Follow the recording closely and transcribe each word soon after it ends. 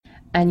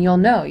And you'll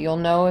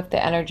know if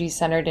the energy's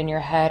centered in your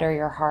head or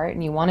your heart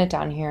and you want it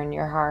down here in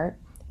your heart.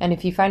 And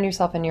if you find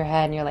yourself in your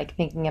head and you're like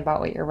thinking about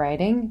what you're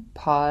writing,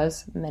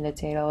 pause,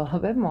 meditate a little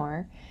bit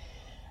more,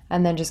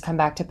 and then just come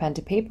back to pen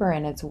to paper.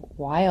 And it's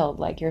wild,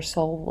 like your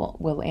soul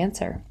will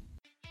answer.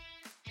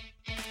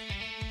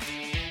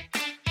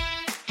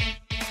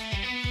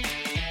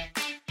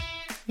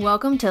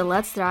 Welcome to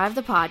Let's Thrive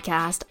the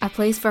podcast, a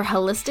place for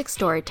holistic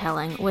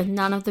storytelling with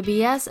none of the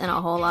BS and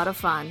a whole lot of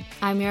fun.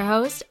 I'm your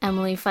host,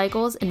 Emily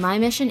Feichels, and my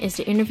mission is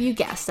to interview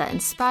guests that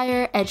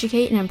inspire,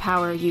 educate, and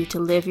empower you to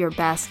live your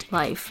best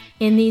life.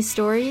 In these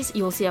stories,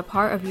 you will see a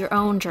part of your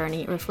own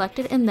journey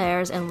reflected in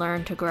theirs and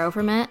learn to grow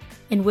from it.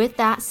 And with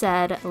that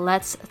said,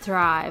 let's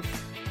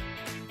thrive.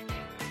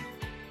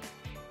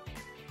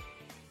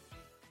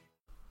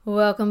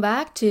 Welcome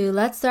back to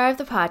Let's Thrive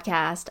the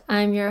podcast.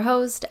 I'm your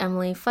host,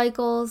 Emily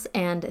Feichels,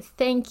 and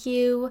thank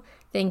you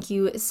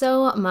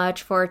so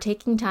much for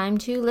taking time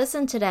to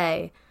listen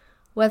today.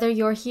 Whether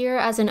you're here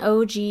as an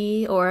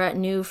OG or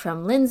new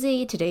from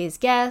Lindsay, today's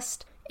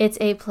guest, it's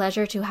a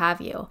pleasure to have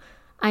you.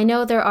 I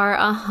know there are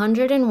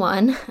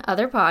 101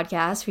 other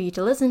podcasts for you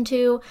to listen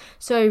to,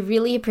 so I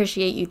really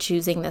appreciate you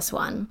choosing this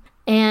one.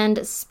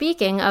 And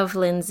speaking of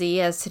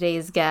Lindsay as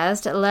today's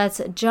guest,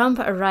 let's jump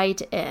right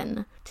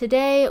in.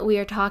 Today, we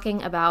are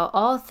talking about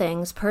all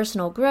things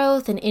personal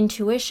growth and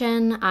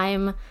intuition.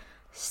 I'm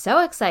so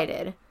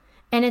excited.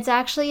 And it's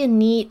actually a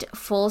neat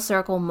full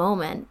circle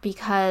moment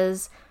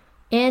because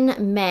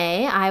in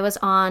May, I was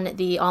on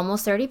the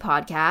Almost 30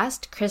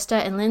 podcast.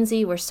 Krista and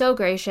Lindsay were so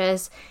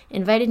gracious,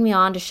 invited me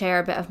on to share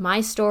a bit of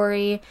my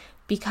story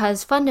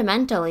because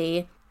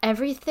fundamentally,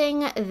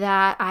 everything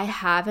that I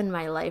have in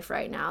my life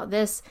right now,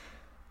 this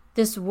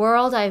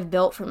world I've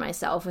built for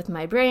myself with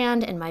my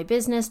brand and my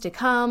business to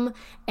come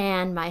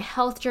and my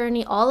health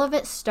journey, all of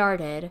it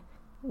started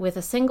with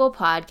a single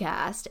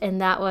podcast,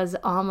 and that was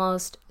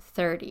Almost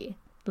 30.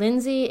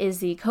 Lindsay is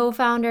the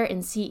co-founder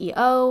and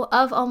CEO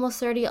of Almost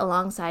 30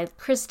 alongside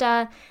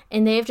Krista,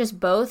 and they've just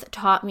both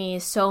taught me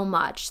so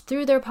much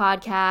through their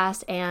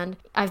podcast, and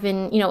I've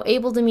been,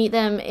 able to meet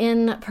them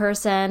in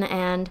person,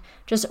 and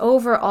just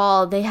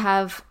overall,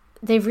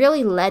 they've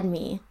really led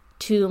me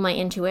to my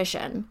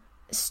intuition.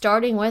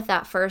 Starting with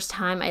that first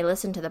time I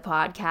listened to the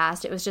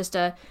podcast, it was just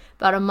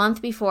about a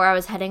month before I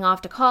was heading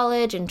off to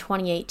college in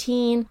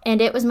 2018, and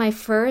it was my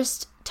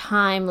first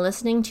time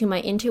listening to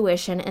my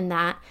intuition and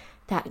that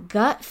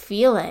gut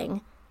feeling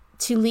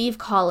to leave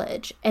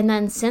college. And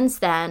then since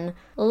then,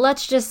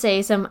 let's just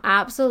say some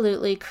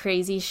absolutely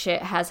crazy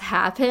shit has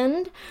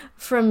happened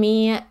from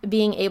me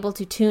being able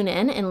to tune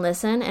in and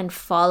listen and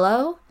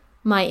follow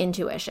my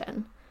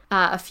intuition.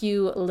 A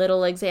few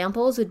little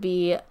examples would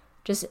be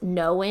just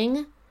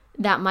knowing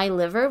that my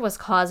liver was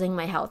causing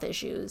my health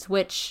issues,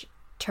 which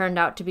turned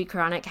out to be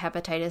chronic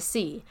hepatitis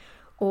C,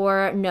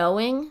 or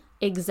knowing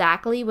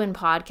exactly when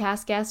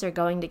podcast guests are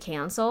going to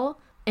cancel,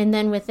 and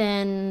then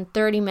within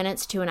 30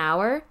 minutes to an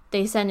hour,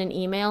 they send an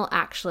email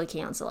actually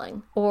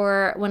canceling.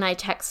 Or when I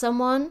text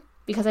someone,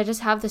 because I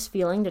just have this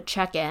feeling to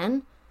check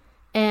in,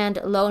 and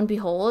lo and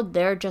behold,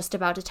 they're just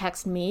about to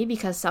text me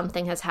because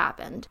something has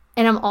happened.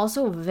 And I'm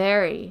also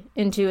very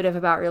intuitive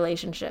about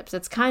relationships.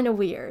 It's kind of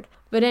weird.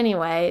 But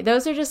anyway,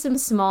 those are just some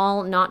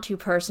small, not too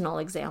personal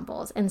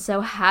examples. And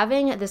so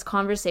having this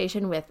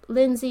conversation with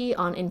Lindsay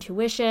on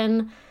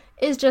intuition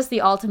is just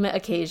the ultimate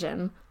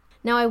occasion.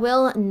 Now, I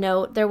will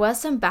note there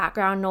was some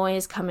background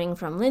noise coming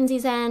from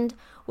Lindsay's end,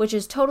 which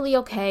is totally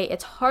okay.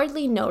 It's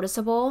hardly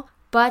noticeable,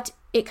 but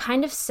it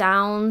kind of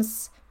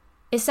sounds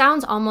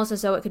almost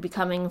as though it could be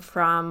coming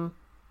from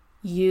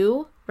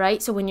you,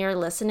 right? So when you're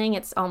listening,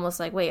 it's almost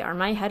like, wait, are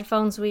my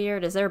headphones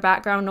weird? Is there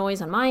background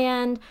noise on my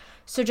end?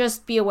 So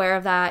just be aware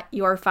of that.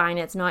 You're fine.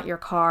 It's not your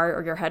car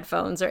or your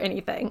headphones or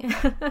anything.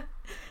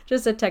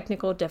 Just a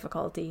technical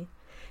difficulty.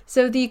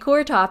 So the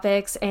core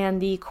topics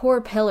and the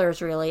core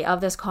pillars, really,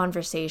 of this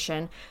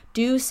conversation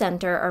do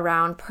center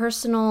around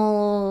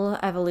personal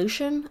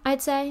evolution,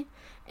 I'd say,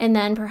 and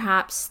then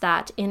perhaps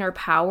that inner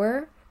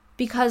power,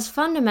 because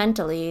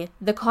fundamentally,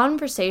 the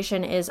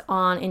conversation is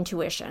on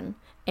intuition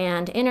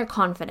and inner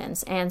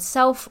confidence and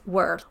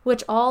self-worth,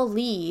 which all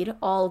lead,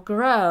 all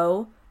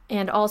grow,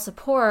 and all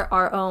support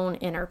our own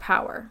inner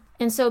power.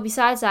 And so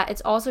besides that,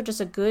 it's also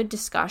just a good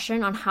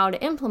discussion on how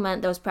to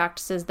implement those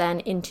practices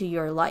then into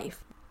your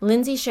life.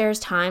 Lindsay shares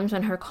times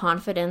when her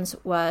confidence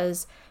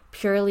was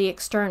purely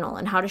external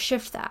and how to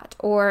shift that,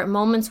 or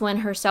moments when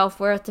her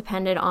self-worth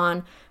depended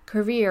on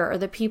career or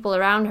the people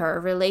around her, or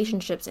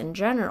relationships in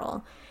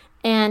general,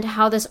 and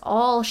how this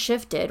all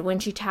shifted when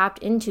she tapped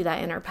into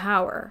that inner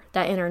power,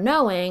 that inner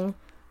knowing,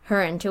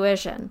 her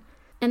intuition.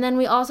 And then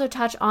we also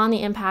touch on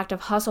the impact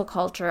of hustle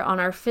culture on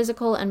our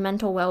physical and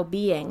mental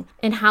well-being,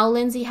 and how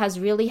Lindsay has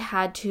really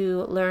had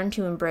to learn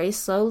to embrace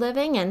slow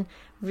living and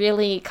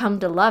really come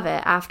to love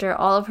it after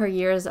all of her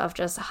years of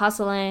just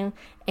hustling,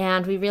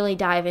 and we really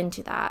dive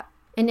into that.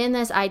 And in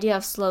this idea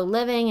of slow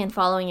living and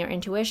following your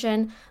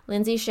intuition,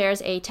 Lindsay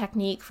shares a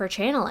technique for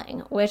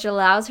channeling, which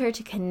allows her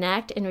to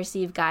connect and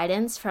receive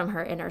guidance from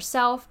her inner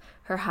self,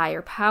 her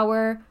higher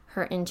power,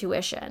 her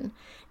intuition.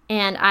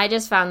 And I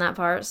just found that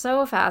part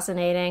so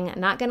fascinating.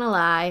 Not gonna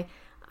lie,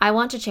 I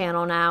want to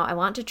channel now. I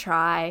want to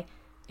try.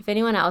 If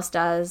anyone else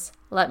does,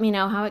 let me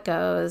know how it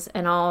goes,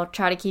 and I'll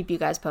try to keep you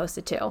guys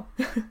posted too.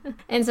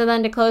 And so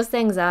then to close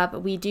things up,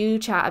 we do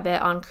chat a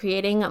bit on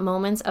creating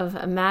moments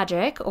of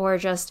magic or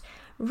just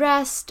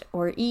rest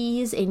or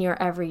ease in your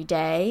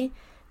everyday.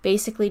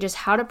 Basically, just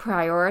how to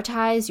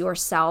prioritize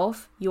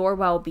yourself, your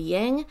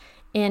well-being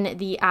in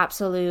the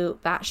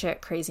absolute batshit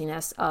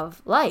craziness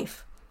of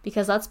life.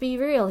 Because let's be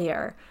real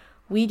here,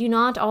 we do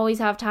not always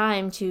have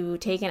time to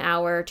take an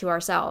hour to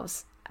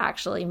ourselves.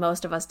 Actually,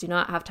 most of us do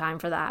not have time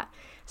for that.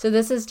 So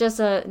this is just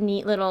a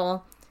neat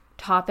little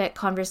topic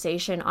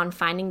conversation on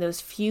finding those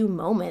few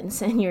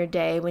moments in your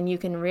day when you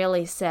can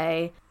really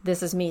say,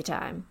 this is me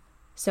time.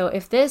 So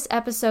if this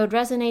episode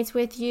resonates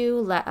with you,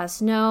 let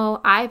us know.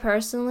 I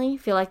personally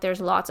feel like there's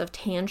lots of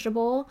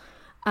tangible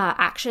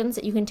actions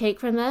that you can take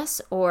from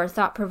this, or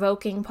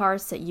thought-provoking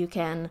parts that you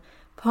can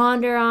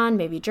ponder on,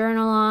 maybe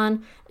journal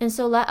on. And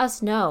so let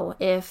us know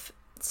if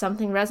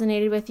something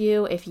resonated with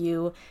you, if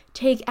you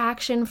take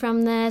action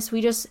from this.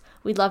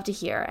 We'd love to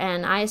hear.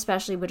 And I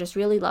especially would just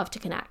really love to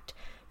connect.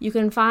 You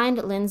can find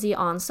Lindsay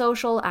on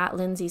social at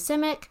Lindsay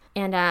Simic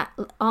and at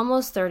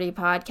Almost 30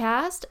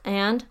 Podcast.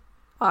 And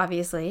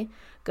obviously,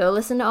 go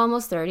listen to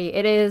Almost 30.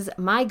 It is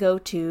my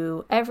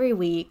go-to every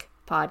week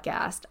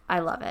podcast. I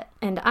love it.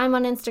 And I'm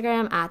on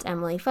Instagram at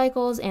Emily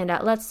Feichels and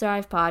at Let's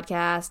Thrive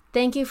Podcast.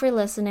 Thank you for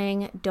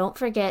listening. Don't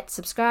forget,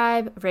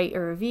 subscribe, rate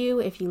or review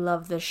if you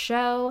love the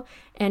show.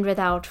 And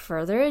without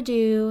further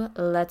ado,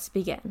 let's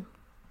begin.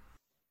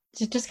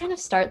 To just kind of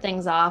start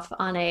things off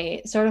on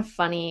a sort of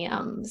funny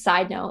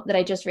side note that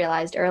I just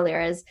realized earlier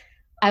is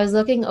I was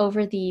looking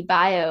over the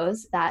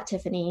bios that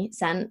Tiffany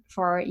sent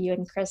for you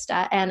and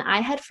Krista, and I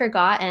had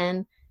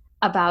forgotten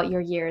about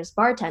your years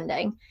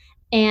bartending.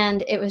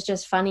 And it was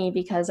just funny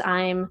because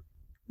I'm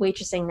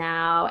waitressing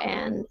now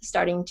and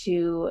starting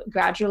to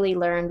gradually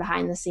learn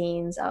behind the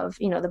scenes of,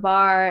 the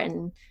bar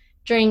and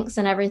drinks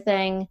and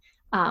everything.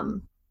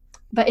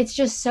 But it's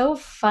just so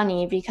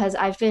funny because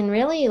I've been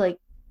really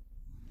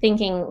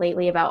thinking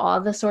lately about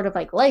all the sort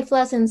of life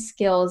lessons,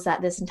 skills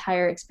that this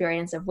entire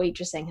experience of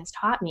waitressing has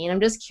taught me. And I'm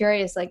just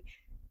curious,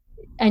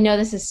 I know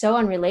this is so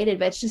unrelated,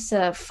 but it's just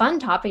a fun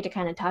topic to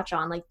kind of touch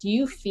on. Do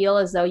you feel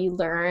as though you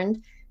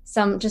learned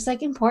some just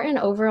important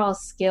overall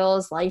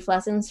skills, life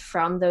lessons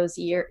from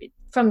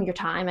from your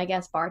time, I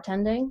guess,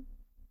 bartending?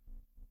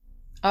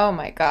 Oh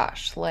my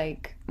gosh,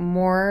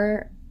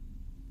 more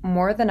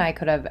than I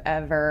could have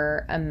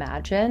ever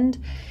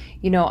imagined.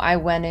 I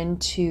went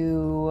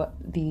into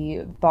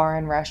the bar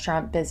and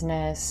restaurant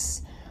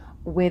business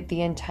with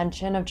the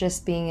intention of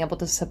just being able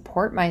to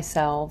support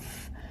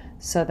myself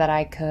so that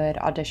I could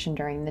audition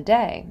during the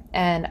day.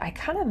 And I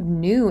kind of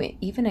knew,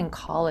 even in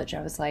college,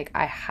 I was like,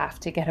 I have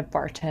to get a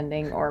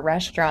bartending or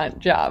restaurant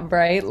job,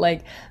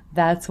 right?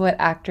 That's what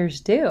actors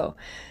do.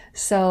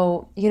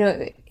 So,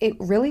 it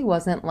really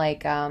wasn't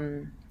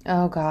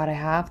oh God, I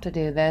have to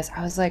do this.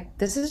 I was like,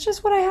 this is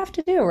just what I have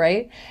to do,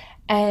 right?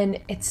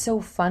 And it's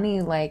so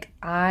funny,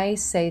 I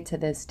say to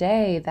this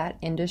day, that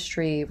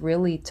industry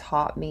really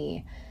taught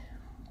me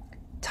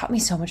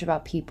so much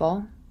about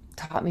people,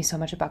 taught me so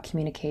much about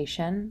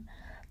communication,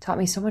 taught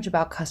me so much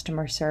about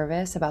customer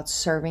service, about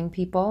serving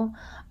people,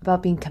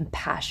 about being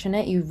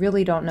compassionate. You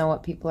really don't know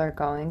what people are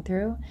going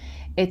through.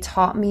 It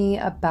taught me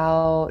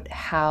about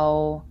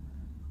how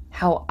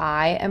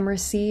I am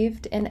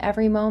received in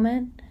every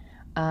moment.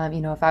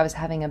 If I was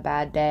having a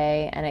bad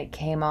day and it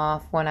came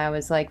off when I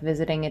was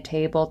visiting a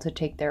table to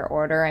take their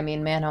order, I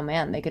mean, man, oh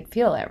man, they could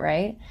feel it,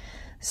 right?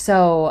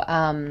 So,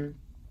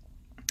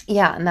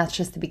 yeah, and that's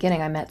just the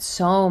beginning. I met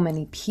so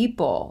many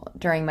people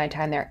during my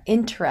time there,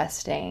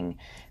 interesting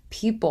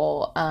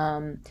people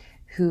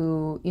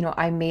who,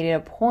 I made it a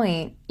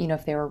point,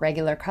 if they were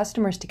regular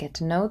customers, to get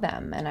to know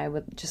them. And I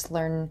would just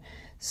learn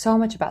so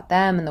much about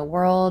them and the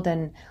world.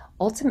 And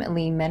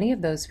ultimately, many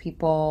of those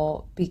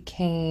people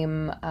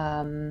became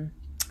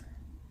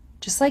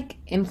just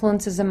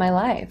influences in my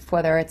life,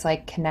 whether it's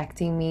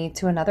connecting me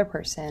to another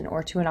person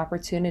or to an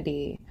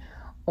opportunity,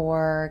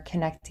 or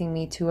connecting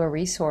me to a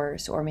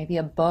resource or maybe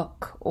a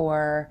book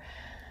or,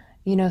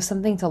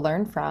 something to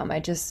learn from.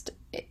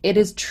 It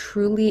is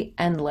truly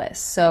endless.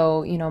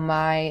 So,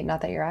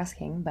 not that you're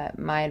asking, but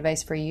my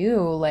advice for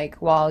you,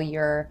 while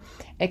you're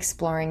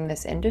exploring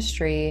this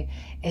industry,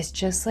 is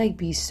just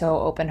be so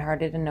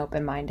open-hearted and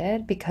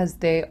open-minded, because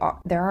there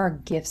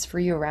are gifts for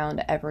you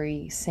around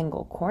every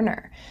single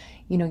corner.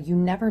 You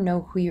never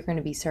know who you're going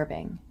to be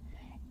serving.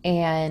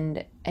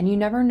 And you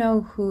never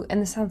know who,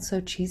 and this sounds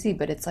so cheesy,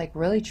 but it's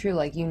really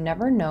true. You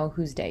never know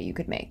whose day you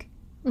could make.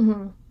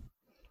 Mm-hmm.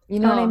 You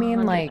know what I mean?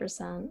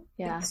 100%.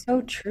 Yeah. It's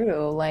so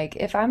true.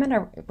 If I'm in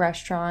a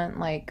restaurant,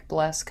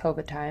 bless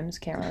COVID times,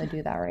 can't really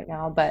do that right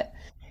now, but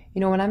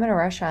when I'm in a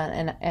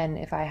restaurant and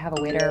if I have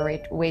a waiter or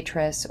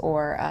waitress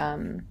or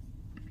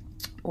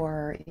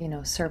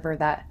server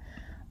that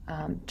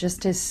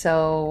just is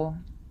so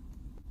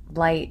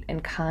light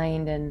and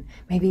kind and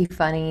maybe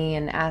funny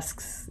and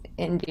asks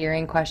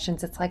endearing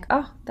questions, it's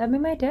oh, that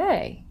made my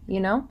day,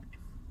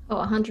 Oh,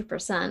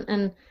 100%.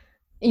 And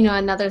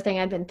another thing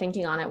I've been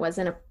thinking on it was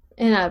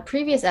in a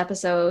previous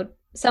episode,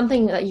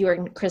 something that you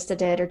and Krista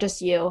did, or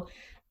just you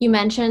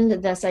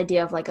mentioned this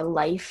idea of like a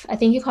life. I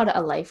think you called it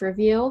a life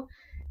review. Oh,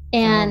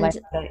 And like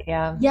that,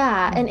 yeah.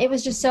 yeah, and it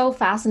was just so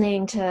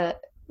fascinating to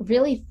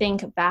really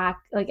think back,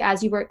 like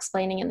as you were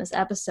explaining in this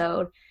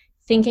episode,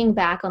 thinking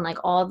back on like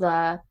all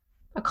the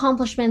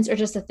accomplishments or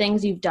just the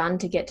things you've done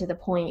to get to the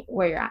point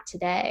where you're at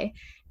today.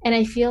 And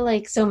I feel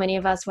like so many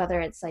of us, whether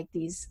it's like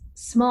these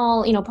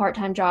small,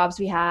 part-time jobs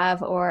we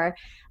have, or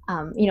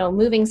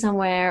moving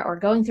somewhere or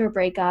going through a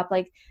breakup,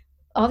 like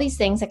all these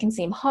things that can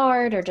seem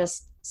hard or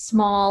just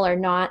small or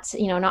not,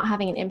 not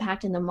having an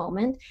impact in the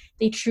moment,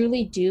 they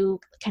truly do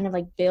kind of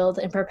like build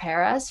and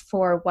prepare us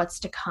for what's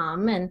to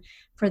come and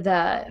for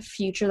the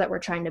future that we're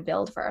trying to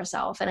build for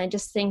ourselves. And I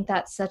just think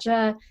that's such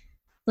a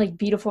like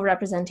beautiful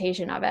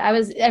representation of it. I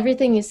was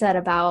everything you said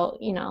about,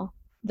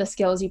 the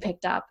skills you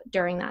picked up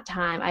during that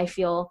time, I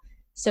feel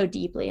so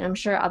deeply. And I'm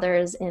sure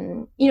others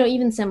in,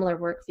 even similar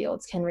work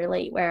fields can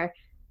relate, where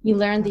you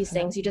learn these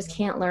things you just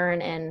can't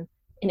learn in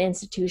an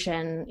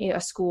institution, a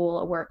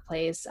school, a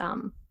workplace.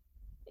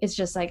 It's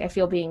just like I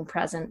feel being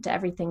present to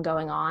everything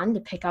going on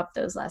to pick up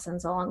those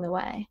lessons along the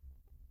way.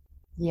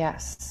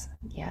 Yes,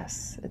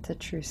 yes, it's a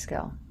true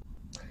skill.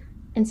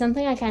 And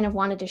something I kind of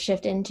wanted to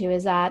shift into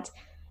is that,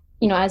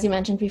 as you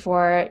mentioned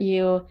before,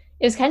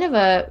 it was kind of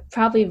a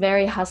probably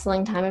very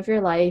hustling time of your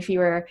life. You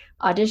were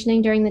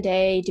auditioning during the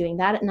day, doing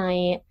that at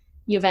night.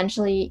 You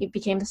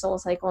became the Soul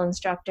Cycle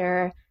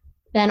instructor.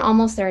 Then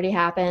almost 30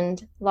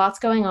 happened, lots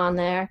going on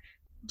there.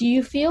 Do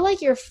you feel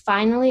like you're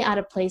finally at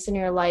a place in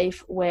your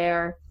life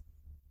where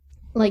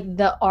like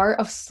the art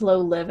of slow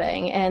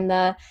living and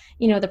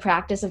the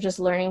practice of just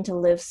learning to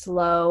live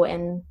slow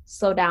and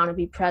slow down and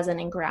be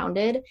present and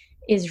grounded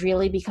is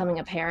really becoming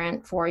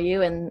apparent for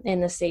you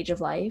in this stage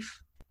of life?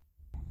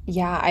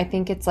 Yeah, I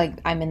think it's like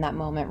I'm in that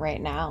moment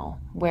right now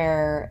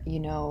where,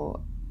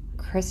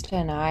 Krista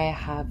and I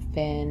have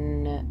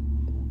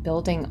been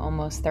building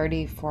almost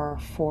 30 for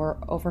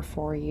over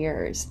 4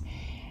 years.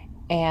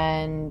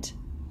 And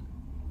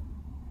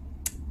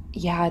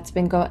yeah, it's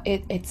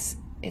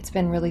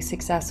been really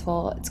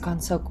successful. It's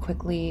gone so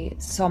quickly,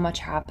 so much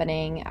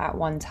happening at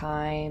one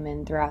time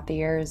and throughout the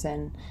years.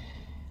 And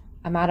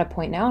I'm at a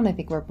point now, and I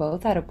think we're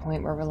both at a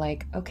point where we're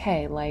like,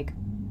 okay, like,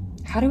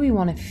 how do we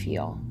want to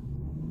feel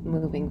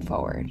moving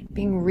forward?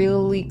 Being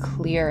really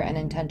clear and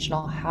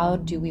intentional. How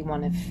do we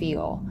want to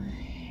feel?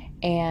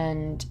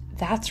 And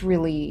that's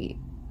really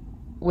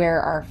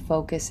where our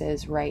focus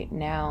is right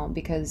now,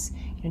 because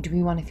do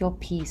we want to feel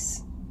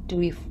peace? Do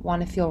we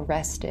want to feel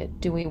rested?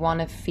 Do we want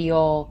to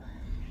feel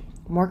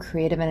more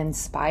creative and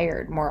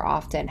inspired more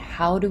often?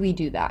 How do we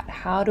do that?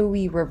 How do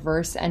we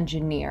reverse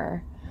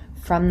engineer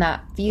from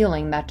that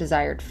feeling, that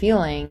desired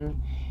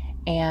feeling,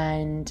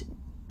 and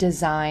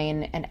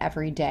design an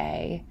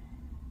everyday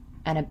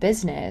and a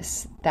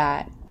business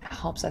that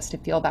helps us to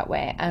feel that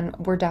way? And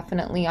we're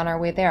definitely on our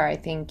way there. I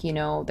think,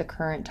 the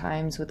current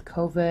times with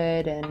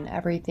COVID and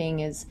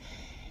everything is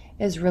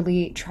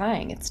really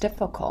trying. It's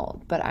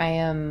difficult, but I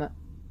am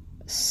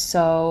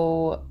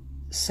so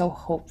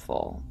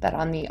hopeful that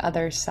on the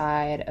other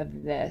side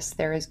of this,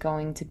 there is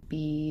going to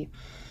be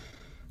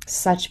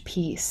such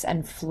peace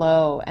and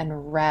flow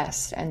and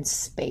rest and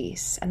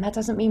space. And that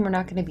doesn't mean we're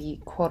not going to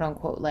be quote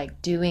unquote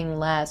like doing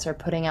less or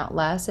putting out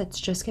less. It's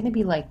just going to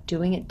be like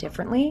doing it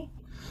differently.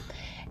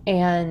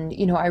 And,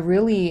 I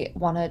really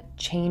want to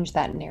change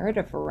that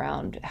narrative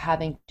around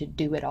having to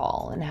do it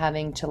all and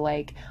having to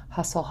like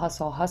hustle,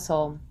 hustle,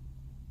 hustle,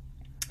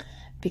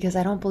 because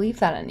I don't believe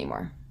that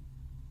anymore.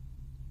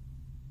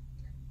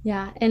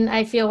 Yeah, and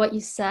I feel what you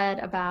said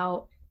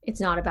about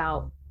it's not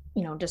about,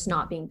 just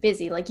not being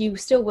busy. Like you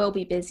still will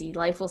be busy,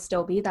 life will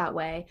still be that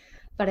way,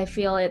 but I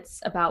feel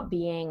it's about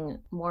being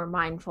more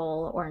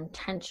mindful or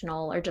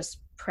intentional or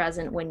just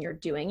present when you're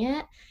doing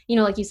it.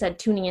 Like you said,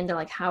 tuning into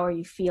like how are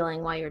you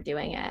feeling while you're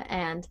doing it.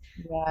 And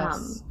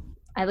Yes.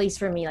 at least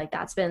for me, like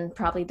that's been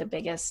probably the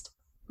biggest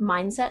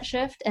mindset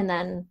shift and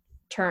then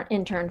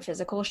turn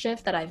physical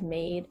shift that I've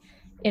made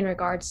in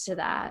regards to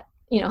that,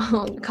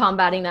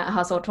 combating that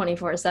hustle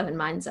 24/7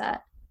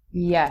 mindset.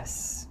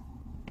 Yes.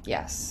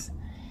 Yes.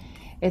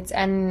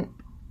 And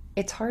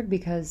it's hard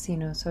because,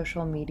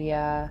 social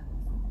media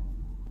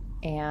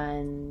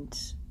and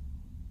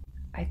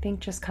I think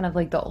just kind of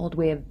like the old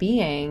way of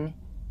being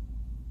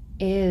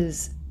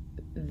is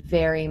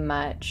very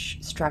much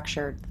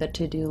structured, the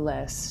to-do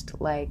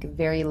list, like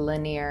very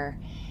linear.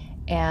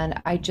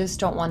 And I just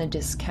don't want to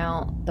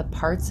discount the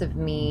parts of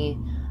me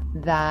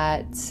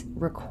that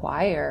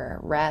require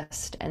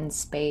rest and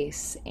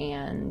space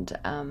and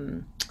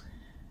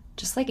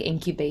just like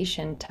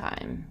incubation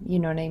time. You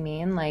know what I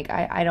mean? Like,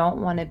 I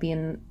don't want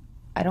to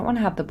I don't want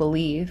to have the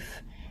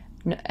belief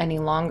any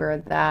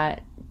longer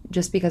that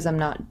just because I'm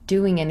not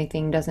doing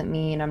anything doesn't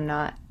mean I'm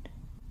not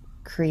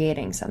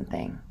creating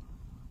something,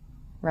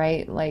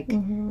 right? Like,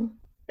 Mm-hmm.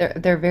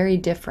 they're very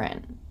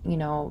different.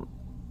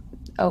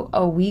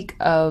 A week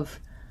of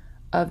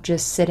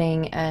just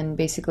sitting and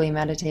basically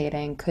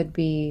meditating could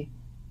be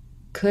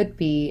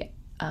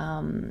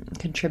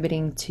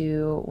contributing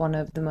to one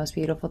of the most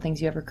beautiful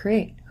things you ever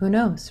create. Who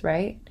knows,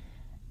 right?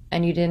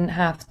 And you didn't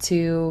have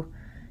to,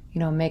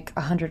 make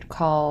 100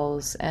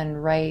 calls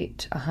and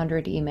write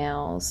 100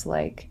 emails.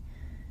 Like,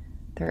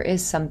 there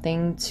is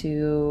something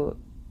to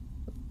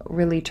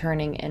really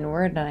turning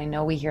inward. And I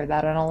know we hear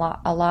that a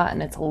lot,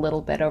 and it's a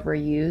little bit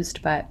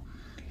overused, but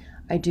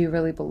I do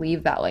really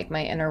believe that like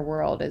my inner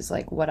world is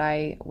like what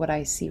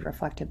I see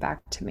reflected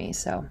back to me.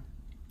 So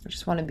I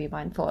just want to be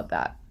mindful of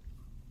that.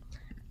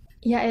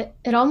 Yeah,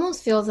 it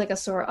almost feels like a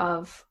sort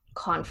of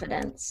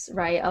confidence,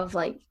 right? Of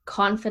like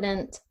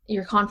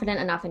you're confident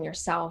enough in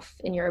yourself,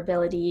 in your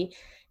ability,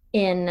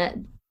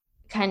 in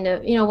kind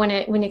of, when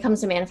it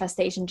comes to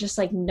manifestation, just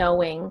like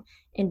knowing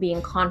and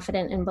being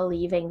confident and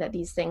believing that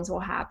these things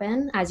will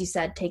happen. As you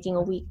said, taking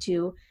a week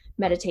to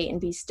meditate and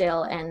be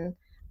still and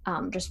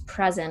just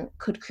present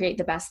could create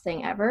the best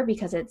thing ever,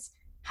 because it's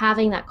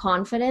having that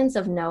confidence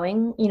of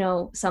knowing,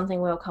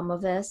 something will come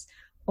of this,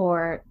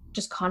 or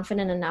just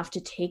confident enough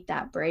to take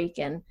that break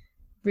and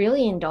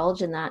really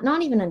indulge in that.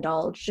 Not even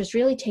indulge, just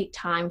really take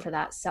time for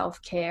that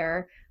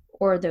self-care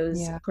or those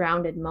Yeah.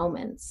 grounded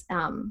moments.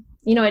 I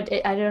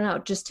don't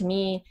know, just to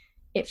me,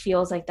 it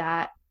feels like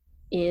that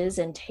is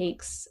and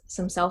takes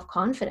some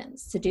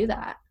self-confidence to do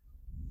that.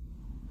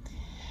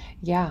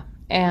 Yeah.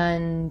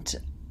 And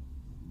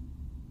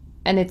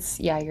it's,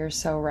 yeah, you're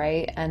so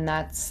right. And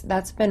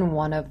that's been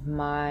one of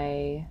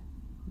my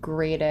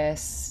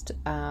greatest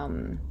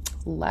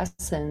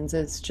lessons,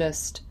 is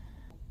just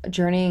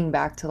journeying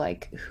back to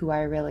like who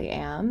I really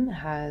am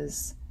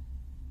has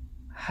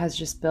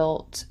just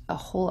built a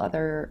whole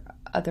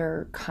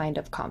other kind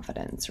of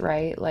confidence,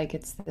 right? Like,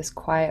 it's this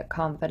quiet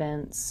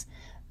confidence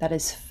that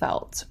is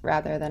felt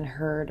rather than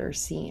heard or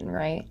seen,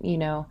 right?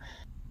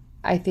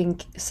 I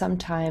think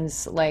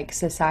sometimes like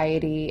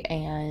society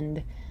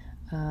and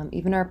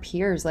even our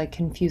peers like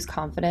confuse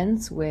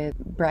confidence with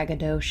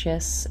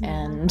braggadocious Yeah.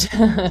 and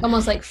It's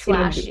almost like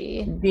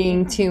flashy.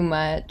 being too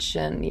much,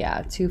 and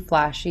yeah, too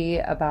flashy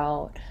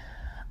about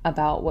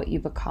what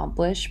you've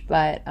accomplished.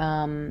 But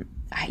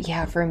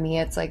yeah, for me,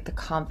 it's like the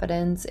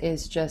confidence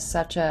is just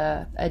such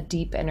a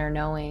deep inner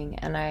knowing,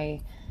 and I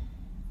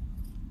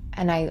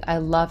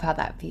love how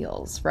that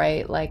feels,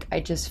 right? Like, I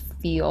just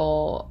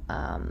feel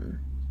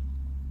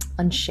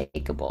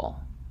unshakable.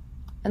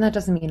 And that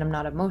doesn't mean I'm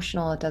not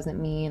emotional. It doesn't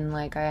mean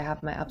like I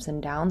have my ups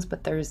and downs,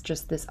 but there's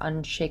just this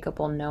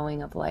unshakable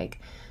knowing of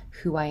like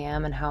who I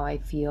am and how I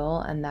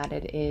feel, and that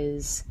it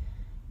is,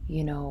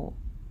 you know,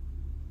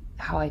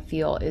 how I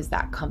feel is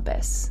that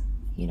compass,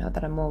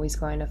 that I'm always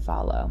going to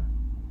follow.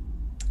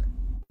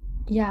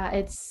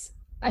 Yeah,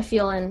 I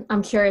feel, and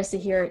I'm curious to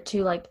hear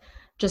too, like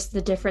just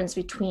the difference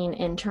between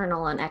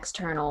internal and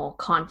external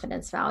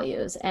confidence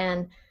values,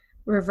 and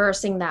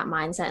reversing that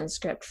mindset and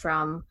script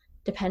from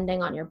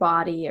depending on your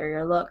body or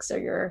your looks or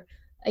your,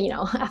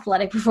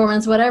 athletic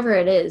performance, whatever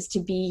it is, to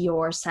be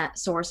your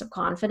source of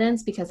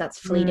confidence, because that's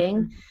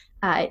fleeting.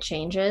 Mm, It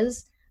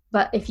changes.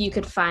 But if you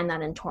could find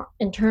that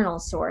internal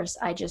source,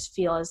 I just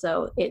feel as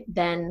though it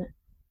then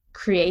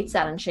creates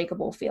that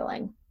unshakable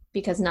feeling,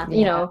 because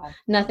nothing, yeah.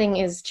 nothing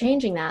is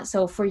changing that.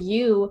 So for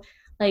you,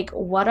 like,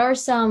 what are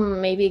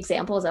some maybe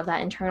examples of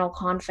that internal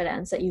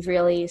confidence that you've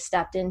really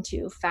stepped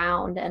into,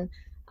 found, and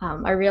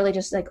are really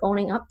just like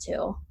owning up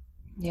to?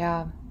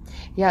 Yeah.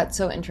 Yeah, it's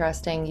so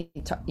interesting.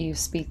 You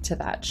speak to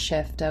that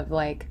shift of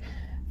like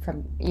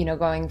from,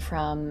 going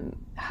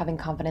from having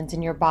confidence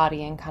in your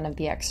body and kind of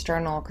the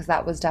external, because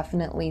that was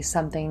definitely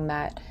something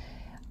that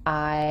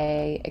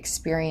I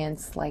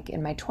experienced like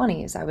in my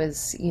 20s. I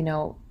was,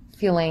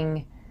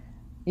 feeling,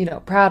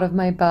 proud of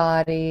my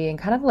body and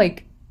kind of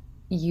like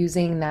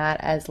using that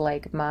as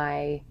like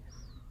my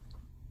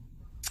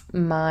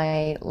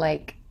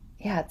like,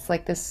 yeah, it's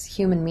like this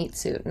human meat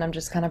suit, and I'm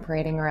just kind of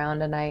parading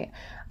around, and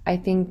I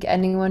think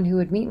anyone who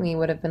would meet me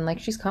would have been like,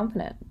 she's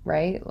confident,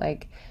 right?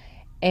 Like,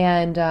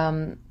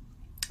 and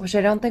which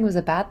I don't think was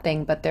a bad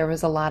thing, but there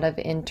was a lot of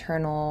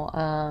internal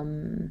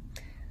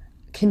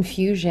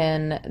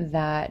confusion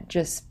that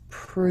just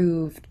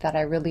proved that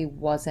I really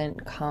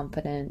wasn't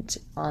confident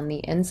on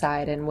the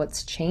inside. And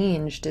what's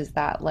changed is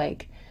that,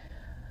 like,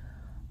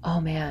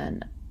 oh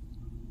man,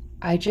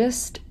 I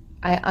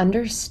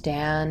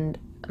understand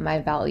my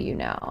value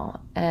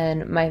now.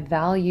 And my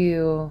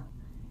value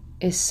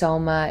is so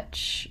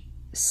much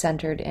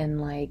centered in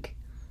like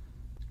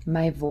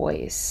my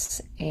voice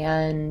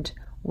and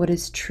what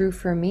is true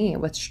for me,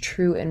 what's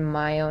true in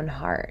my own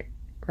heart,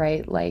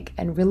 right? Like,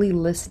 and really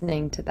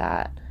listening to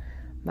that.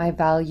 My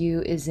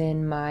value is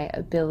in my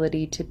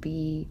ability to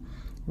be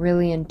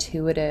really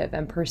intuitive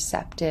and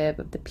perceptive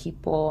of the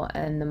people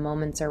and the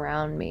moments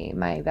around me.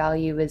 My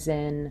value is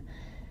in,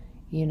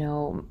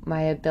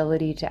 my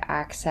ability to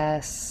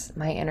access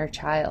my inner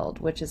child,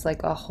 which is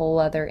like a whole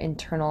other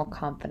internal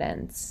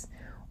confidence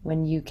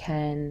when you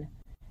can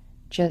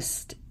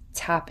just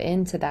tap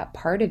into that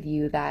part of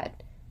you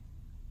that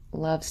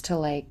loves to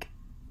like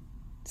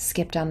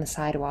skip down the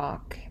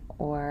sidewalk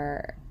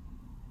or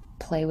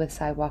play with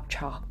sidewalk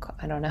chalk.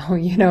 I don't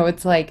know,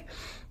 it's like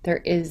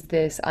there is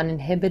this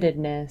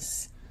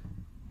uninhibitedness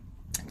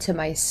to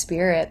my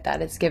spirit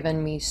that has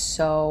given me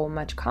so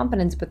much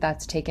confidence, but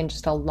that's taken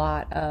just a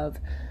lot of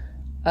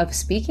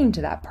speaking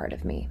to that part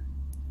of me,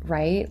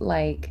 right?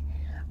 Like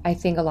I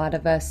think a lot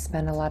of us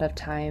spend a lot of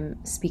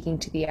time speaking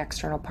to the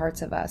external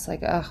parts of us,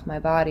 like, ugh, my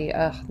body,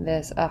 ugh,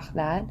 this, ugh,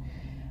 that.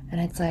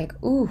 And it's like,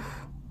 ooh,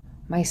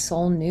 my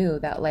soul knew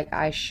that like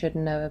I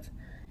shouldn't have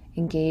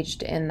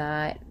engaged in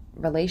that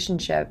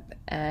relationship,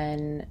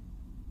 and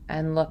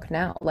look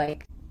now,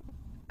 like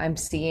I'm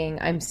seeing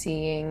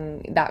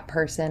that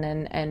person,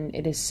 and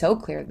it is so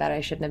clear that I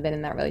shouldn't have been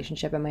in that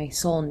relationship, and my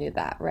soul knew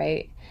that,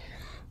 right?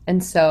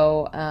 And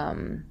so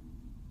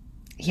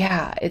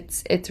yeah,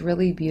 it's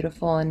really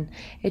beautiful, and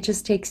it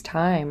just takes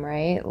time,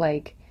 right?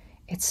 Like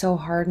it's so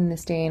hard in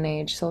this day and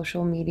age.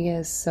 Social media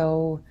is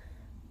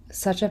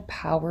such a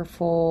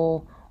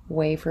powerful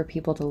way for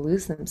people to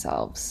lose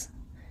themselves.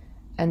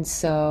 And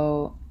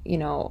so,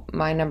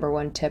 my number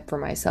one tip for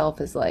myself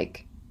is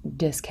like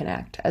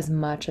disconnect as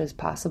much as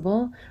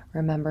possible.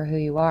 Remember who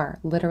you are.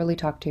 Literally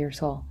talk to your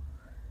soul.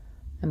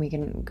 And we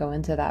can go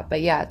into that.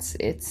 But yeah,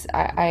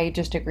 I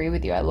just agree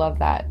with you. I love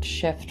that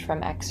shift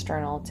from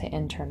external to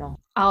internal.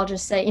 I'll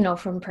just say,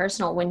 from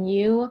personal, when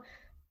you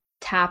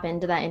tap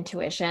into that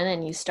intuition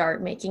and you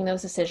start making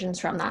those decisions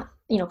from that,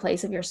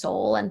 place of your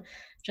soul and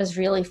just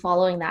really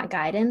following that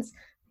guidance,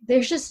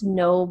 there's just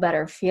no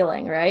better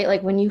feeling, right?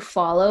 Like when you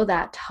follow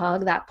that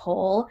tug, that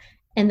pull,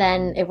 and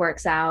then it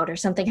works out or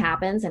something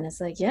happens and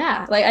it's like,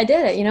 yeah, like I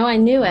did it, I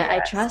knew it, I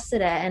Yes.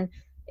 trusted it. And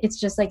it's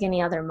just like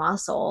any other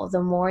muscle.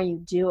 The more you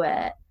do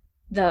it,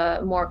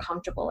 the more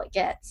comfortable it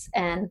gets.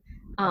 And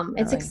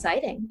it's Really.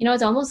 exciting.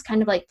 It's almost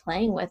kind of like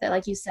playing with it.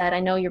 Like you said, I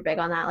know you're big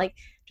on that. Like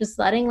just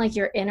letting like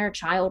your inner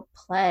child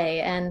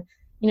play, and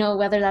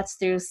whether that's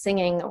through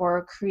singing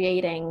or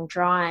creating,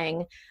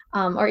 drawing,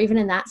 or even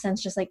in that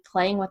sense just like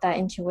playing with that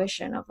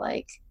intuition of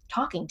like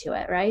talking to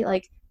it, right?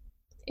 Like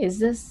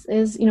is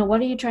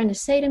what are you trying to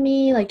say to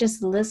me? Like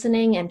just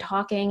listening and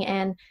talking,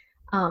 and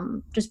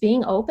just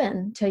being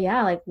open to,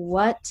 yeah, like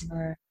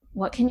Or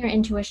what can your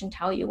intuition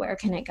tell you? Where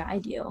can it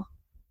guide you?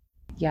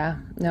 yeah,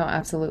 no,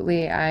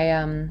 absolutely.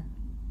 I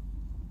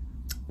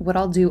what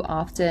I'll do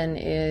often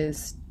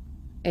is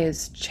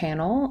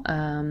channel,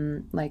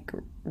 like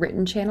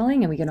written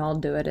channeling, and we can all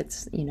do it.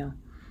 It's,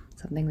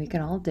 something we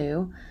can all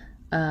do.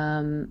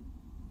 Um,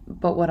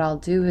 but what I'll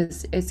do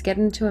is get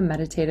into a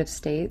meditative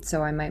state.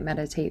 So I might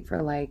meditate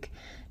for like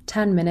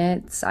 10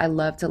 minutes. I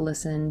love to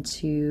listen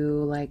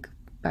to like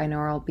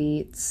binaural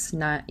beats,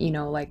 not,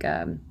 like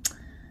uh,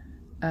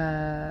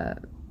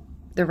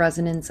 the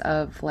resonance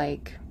of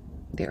like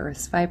the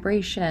earth's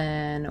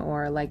vibration,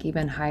 or like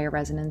even higher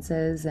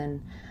resonances,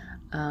 and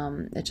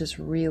it's just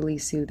really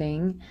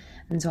soothing.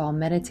 And so I'll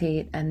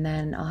meditate, and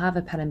then I'll have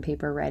a pen and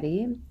paper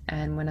ready.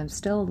 And when I'm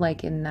still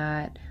like in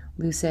that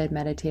lucid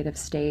meditative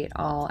state,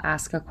 I'll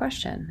ask a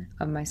question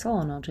of my soul,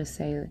 and I'll just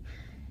say,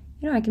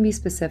 I can be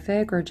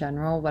specific or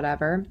general,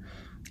 whatever.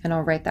 And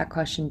I'll write that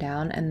question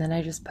down, and then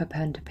I just put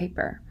pen to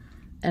paper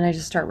and I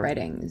just start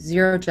writing.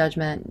 Zero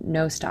judgment,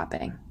 no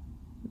stopping.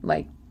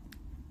 Like,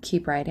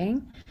 keep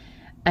writing.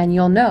 And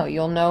you'll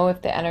know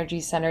if the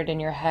energy's centered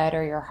in your head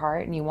or your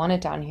heart, and you want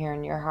it down here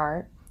in your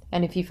heart.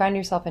 And if you find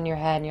yourself in your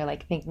head and you're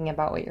like thinking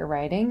about what you're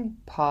writing,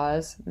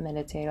 pause,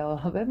 meditate a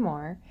little bit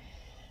more,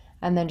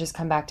 and then just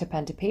come back to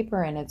pen to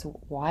paper. And it's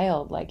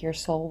wild. Like your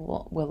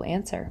soul will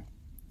answer.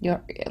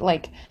 You're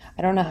like,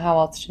 I don't know how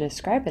else to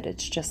describe it.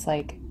 It's just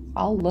like,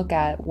 I'll look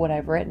at what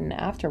I've written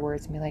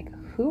afterwards and be like,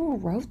 who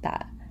wrote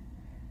that?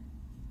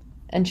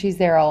 And she's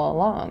there all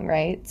along,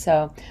 right?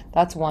 So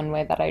that's one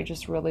way that I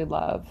just really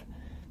love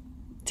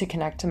to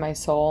connect to my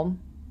soul.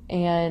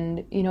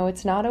 And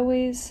it's not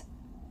always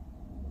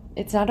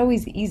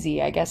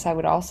easy, I guess I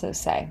would also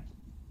say.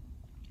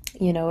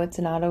 It's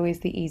not always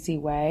the easy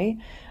way,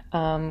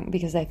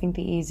 because I think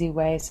the easy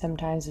way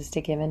sometimes is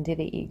to give into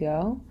the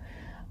ego,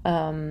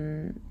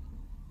 um,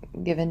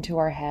 give into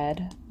our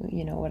head,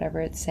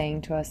 whatever it's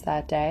saying to us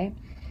that day.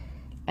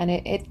 And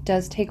it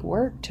does take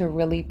work to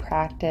really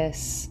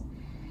practice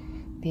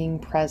being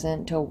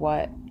present to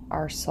what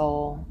our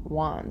soul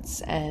wants,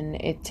 and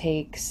it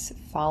takes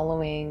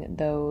following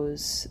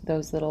those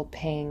little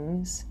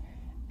pings,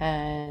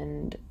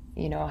 and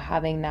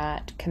having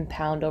that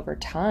compound over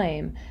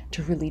time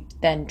to really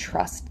then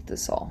trust the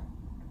soul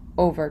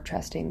over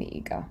trusting the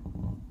ego.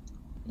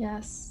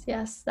 Yes,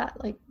 yes,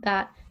 that like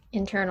that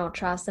internal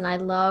trust. And I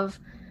love,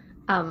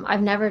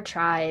 I've never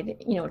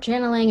tried,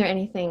 channeling or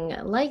anything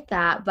like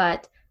that,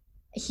 but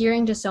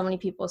hearing just so many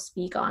people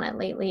speak on it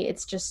lately,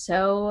 it's just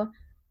so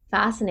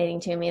fascinating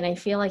to me. And I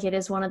feel like it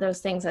is one of those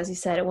things, as you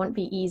said, it wouldn't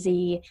be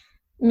easy.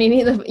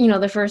 Maybe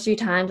the first few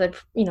times, like,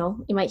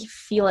 you might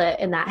feel it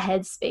in that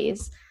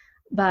headspace,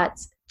 but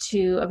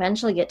to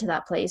eventually get to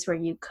that place where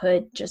you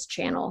could just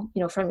channel,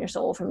 from your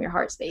soul, from your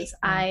heart space,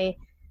 Yeah. I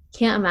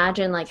can't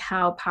imagine like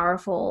how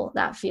powerful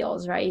that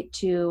feels, right?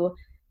 To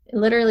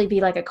literally be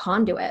like a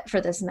conduit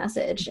for this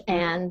message.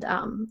 And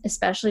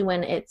especially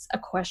when it's a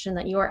question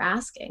that you're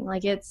asking,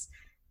 like it's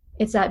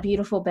that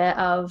beautiful bit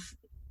of,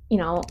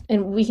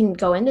 and we can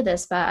go into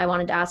this, but I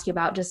wanted to ask you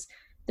about just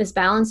this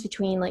balance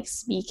between like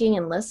speaking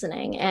and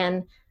listening.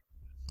 And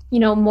you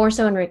know, more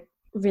so in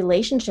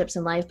relationships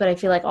in life, but I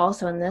feel like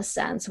also in this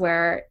sense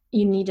where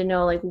you need to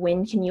know like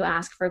when can you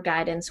ask for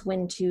guidance,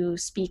 when to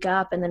speak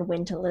up, and then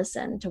when to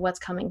listen to what's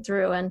coming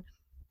through. And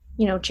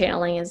you know,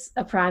 channeling is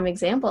a prime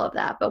example of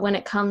that. But when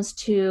it comes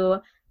to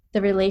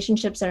the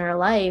relationships in our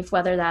life,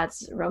 whether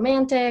that's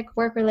romantic,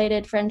 work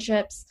related,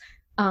 friendships,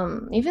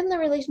 even the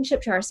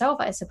relationship to ourselves,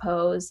 I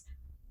suppose,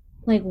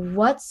 like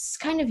what's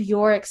kind of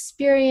your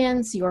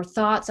experience, your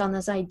thoughts on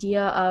this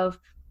idea of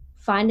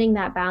finding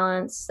that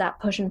balance, that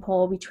push and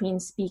pull between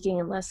speaking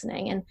and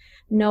listening, and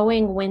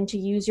knowing when to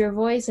use your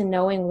voice and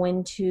knowing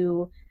when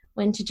to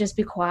just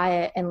be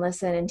quiet and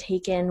listen and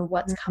take in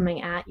what's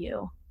coming at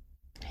you.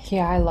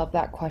 Yeah, I love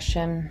that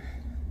question.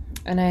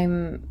 And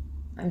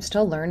I'm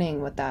still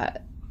learning what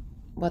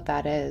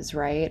that is,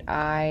 right?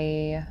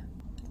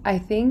 I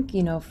think,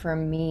 you know, for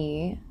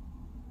me,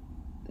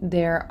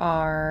 there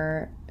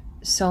are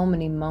so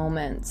many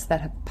moments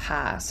that have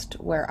passed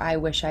where I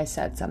wish I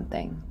said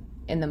something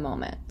in the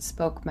moment,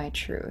 spoke my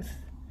truth.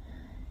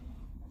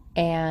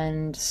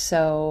 And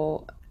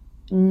so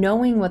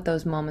knowing what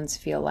those moments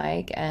feel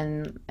like,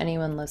 and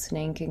anyone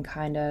listening can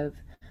kind of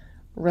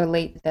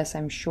relate to this,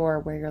 I'm sure,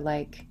 where you're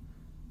like,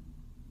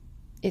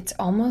 it's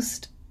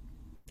almost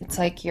it's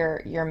like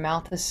your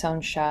mouth is sewn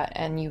shut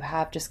and you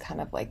have just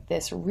kind of like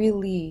this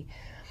really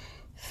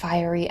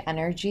fiery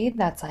energy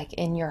that's like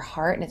in your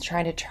heart and it's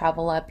trying to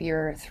travel up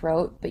your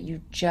throat, but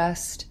you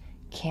just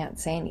can't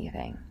say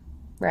anything,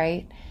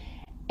 right?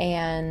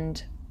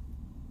 And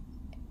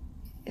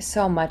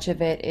so much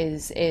of it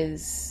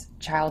is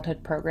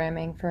childhood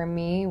programming for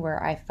me,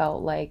 where I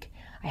felt like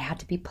I had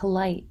to be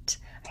polite,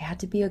 I had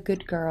to be a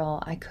good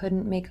girl, I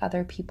couldn't make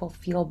other people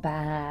feel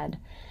bad.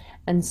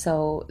 And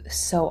so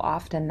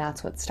often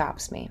that's what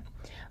stops me.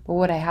 But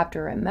what I have to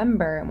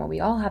remember, and what we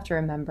all have to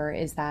remember,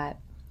 is that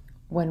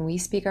when we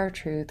speak our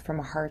truth from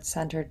a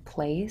heart-centered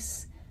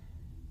place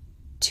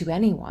to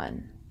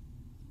anyone,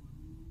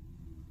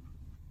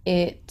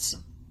 it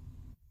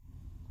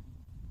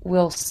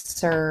will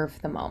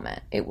serve the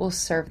moment. It will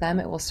serve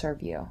them, it will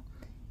serve you.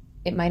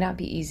 It might not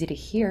be easy to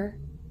hear,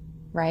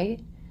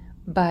 right?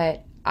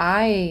 But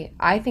I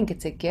think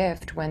it's a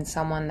gift when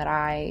someone that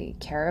I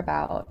care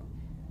about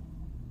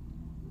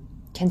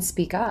can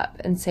speak up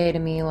and say to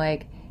me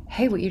like,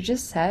 "Hey, what you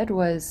just said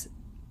was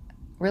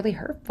really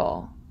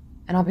hurtful."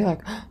 And I'll be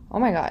like, "Oh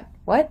my God,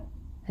 what?"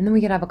 And then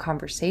we can have a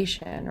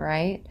conversation,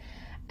 right?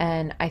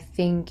 And I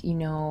think, you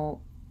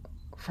know,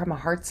 from a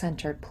heart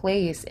centered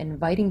place,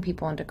 inviting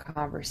people into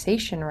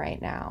conversation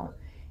right now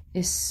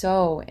is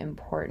so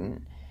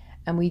important.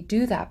 And we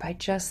do that by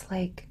just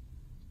like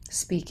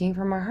speaking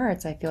from our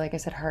hearts. I feel like I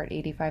said heart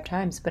 85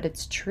 times, but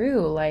it's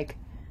true. Like,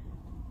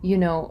 you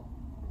know,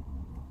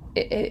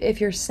 if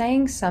you're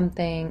saying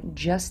something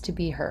just to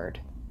be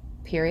heard,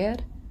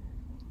 period,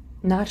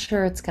 not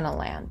sure it's going to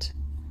land.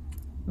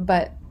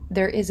 But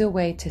there is a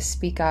way to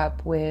speak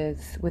up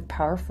with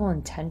powerful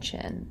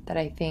intention that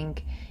I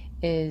think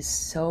is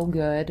so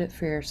good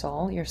for your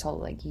soul. Your soul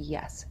like,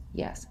 yes,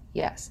 yes,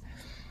 yes.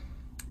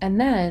 And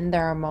then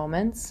there are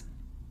moments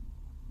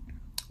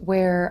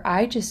where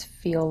I just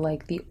feel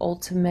like the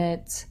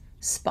ultimate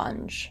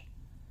sponge.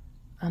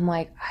 I'm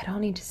like, I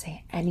don't need to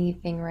say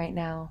anything right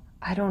now.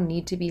 I don't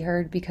need to be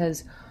heard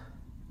because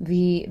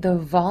the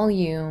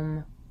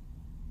volume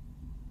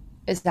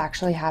is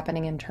actually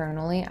happening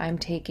internally. I'm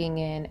taking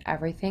in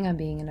everything. I'm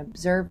being an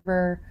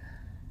observer.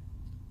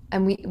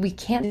 And we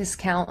can't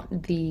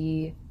discount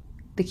the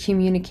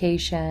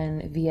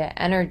communication via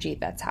energy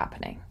that's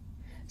happening.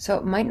 So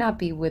it might not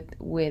be with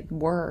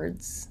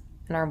words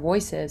and our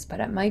voices,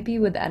 but it might be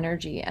with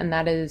energy. And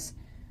that is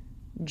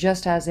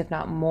just as, if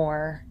not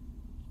more,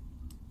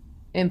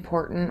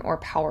 important or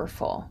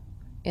powerful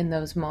in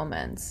those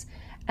moments.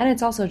 And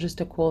it's also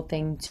just a cool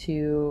thing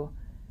to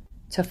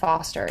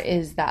foster,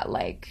 is that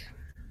like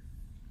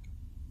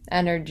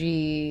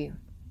energy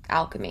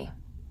alchemy.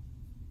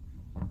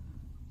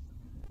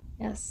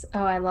 Yes.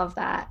 Oh, I love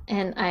that.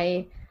 And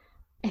I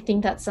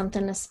think that's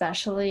something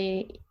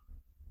especially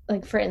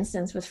like for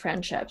instance with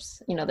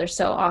friendships. You know, there's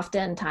so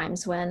often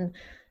times when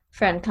a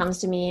friend comes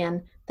to me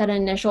and that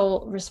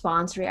initial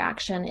response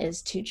reaction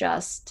is to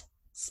just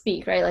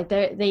speak, right? Like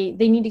they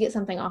need to get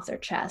something off their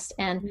chest.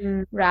 And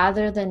Mm.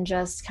 rather than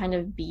just kind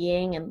of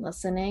being and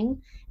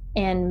listening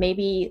and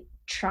maybe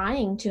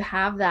trying to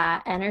have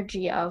that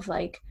energy of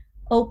like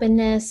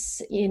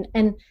openness in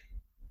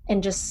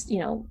and just, you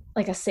know,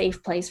 like a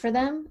safe place for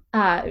them,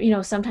 you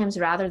know, sometimes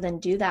rather than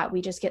do that,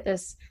 we just get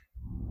this,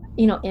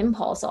 you know,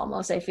 impulse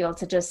almost, I feel,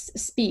 to just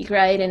speak,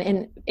 right?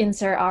 And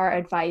insert our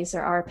advice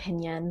or our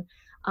opinion,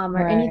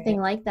 or anything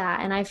Right. like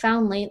that. And I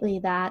found lately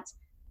that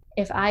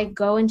if I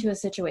go into a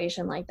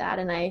situation like that,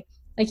 and I,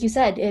 like you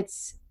said,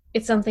 it's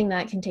something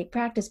that can take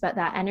practice, but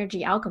that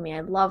energy alchemy,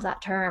 I love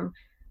that term,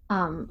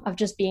 of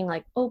just being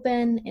like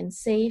open and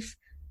safe.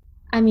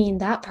 I mean,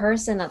 that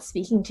person that's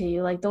speaking to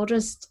you, like they'll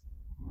just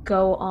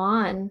go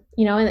on,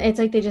 you know, and it's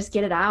like they just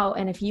get it out.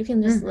 And if you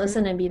can just Hmm.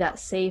 listen and be that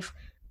safe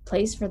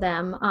place for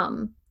them,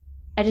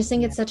 I just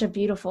think Yeah. it's such a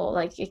beautiful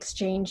like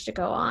exchange to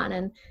go on,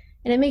 and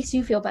it makes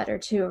you feel better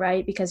too,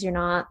 right? Because you're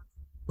not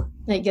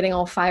like getting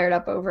all fired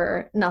up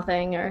over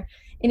nothing or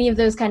any of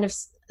those kind of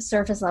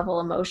surface level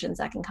emotions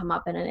that can come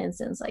up in an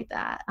instance like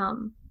that.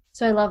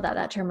 So I love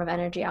that term of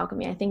energy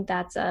alchemy. I think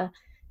that's a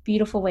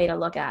beautiful way to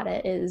look at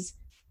it, is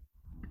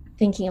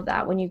thinking of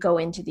that when you go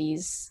into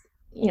these,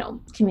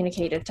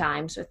 communicative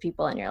times with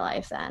people in your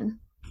life then.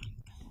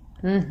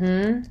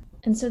 Mm-hmm.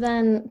 And so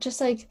then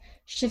just like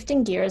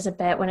shifting gears a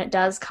bit when it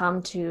does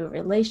come to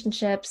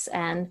relationships,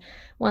 and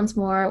once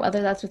more,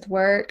 whether that's with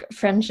work,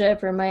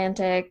 friendship,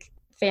 romantic,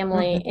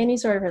 family, Mm-hmm. any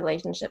sort of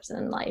relationships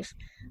in life,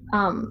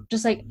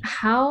 just like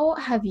how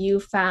have you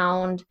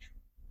found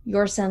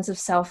your sense of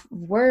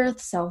self-worth,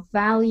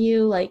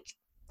 self-value? Like,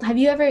 have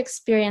you ever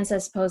experienced, I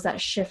suppose, that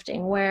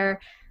shifting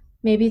where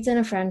maybe it's in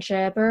a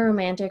friendship or a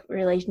romantic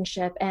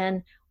relationship,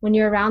 and when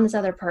you're around this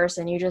other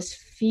person, you just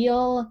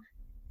feel,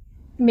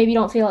 maybe you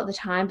don't feel at the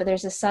time, but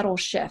there's a subtle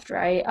shift,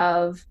 right?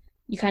 Of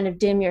you kind of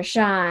dim your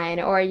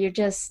shine, or you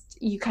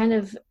kind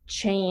of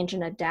change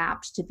and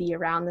adapt to be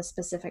around the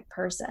specific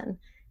person.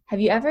 Have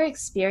you ever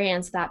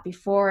experienced that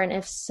before? And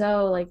if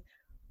so, like,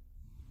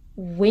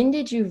 when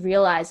did you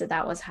realize that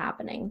that was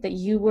happening? That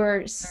you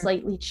were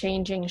slightly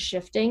changing,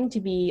 shifting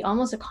to be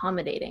almost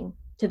accommodating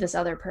to this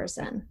other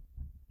person?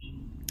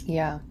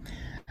 Yeah.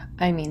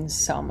 I mean,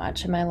 so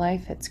much in my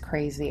life. It's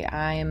crazy.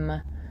 I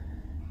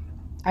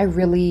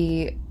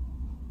really,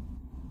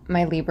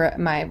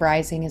 my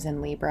rising is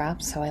in Libra,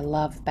 so I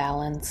love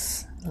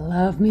balance.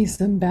 Love me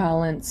some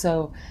balance.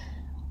 So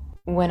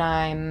when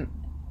I'm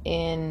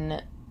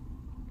in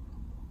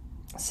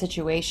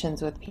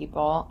situations with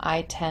people,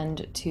 I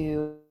tend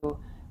to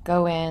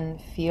go in,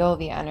 feel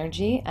the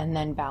energy, and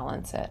then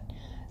balance it.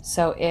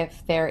 So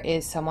if there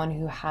is someone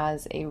who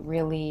has a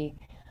really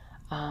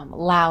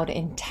loud,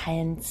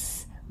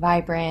 intense,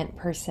 vibrant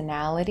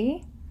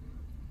personality,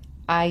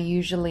 I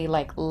usually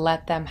like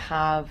let them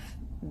have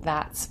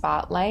that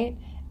spotlight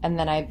and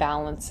then I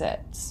balance it,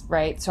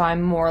 right? So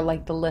I'm more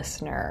like the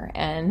listener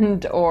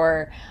and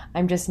or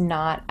I'm just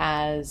not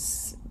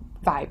as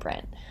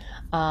vibrant.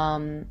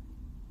 Um,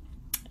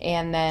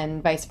 and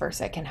then vice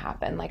versa can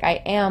happen. Like I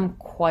am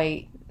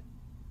quite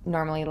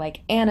normally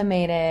like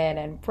animated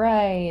and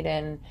bright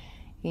and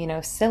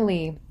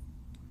silly,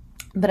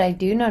 but I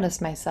do notice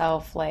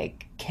myself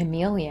like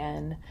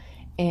chameleon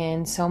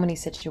in so many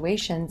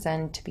situations.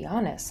 And to be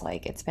honest,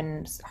 like it's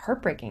been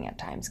heartbreaking at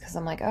times because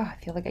I'm like, oh, I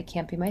feel like I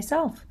can't be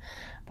myself,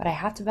 but I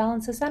have to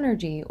balance this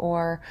energy.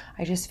 Or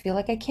I just feel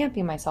like I can't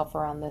be myself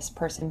around this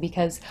person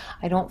because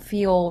I don't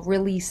feel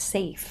really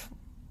safe.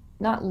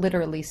 Not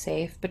literally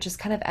safe, but just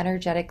kind of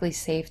energetically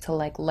safe to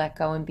like let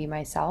go and be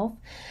myself.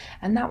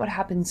 And that would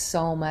happen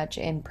so much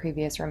in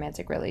previous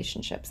romantic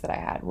relationships that I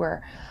had,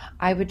 where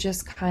I would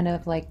just kind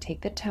of like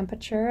take the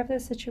temperature of the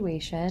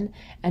situation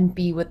and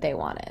be what they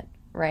wanted,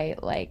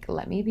 right? Like,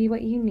 let me be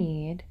what you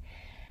need.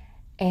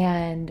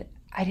 And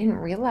I didn't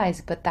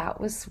realize, but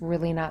that was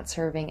really not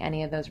serving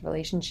any of those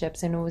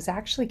relationships. And it was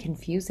actually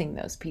confusing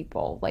those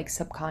people, like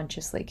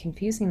subconsciously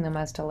confusing them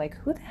as to like,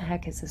 who the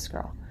heck is this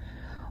girl?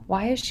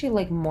 Why is she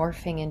like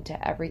morphing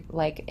into every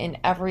like in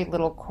every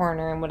little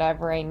corner and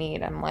whatever I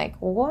need? I'm like,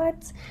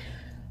 what?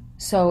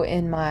 So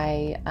in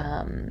my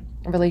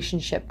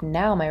relationship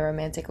now, my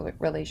romantic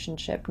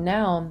relationship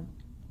now,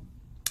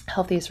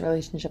 healthiest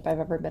relationship I've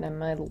ever been in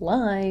my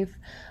life,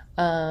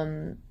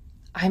 um,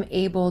 I'm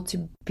able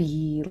to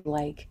be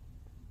like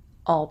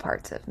all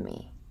parts of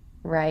me,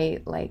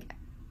 right? Like,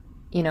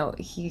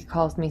 he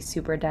calls me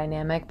super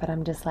dynamic, but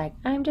I'm just like,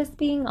 I'm just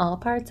being all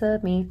parts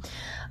of me.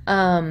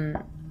 Um,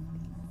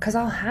 because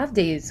I'll have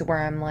days where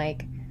I'm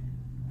like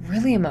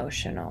really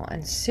emotional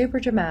and super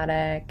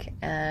dramatic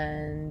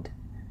and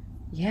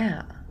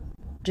yeah,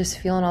 just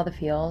feeling all the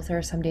feels. There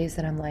are some days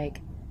that I'm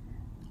like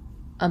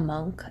a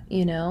monk,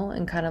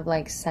 and kind of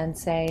like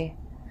sensei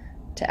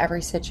to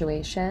every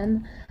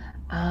situation.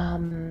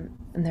 And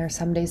there are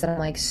some days that I'm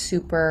like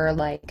super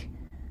like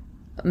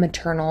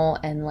maternal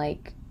and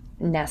like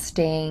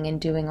nesting and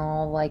doing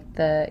all like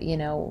the,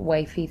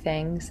 wifey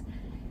things.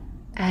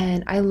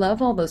 And I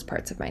love all those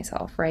parts of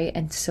myself, right?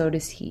 And so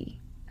does he.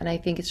 And I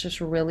think it's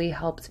just really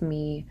helped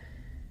me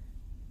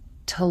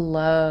to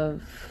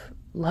love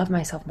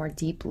myself more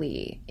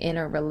deeply in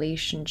a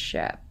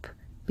relationship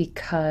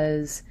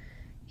because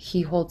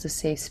he holds a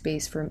safe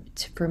space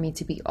for me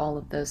to be all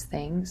of those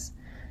things.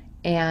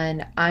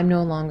 And I'm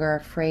no longer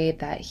afraid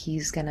that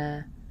he's going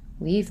to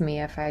leave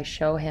me if I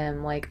show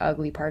him like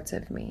ugly parts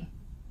of me.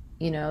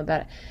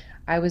 That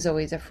I was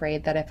always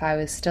afraid that if I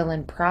was still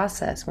in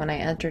process when I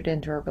entered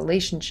into a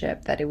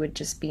relationship, that it would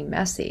just be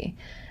messy.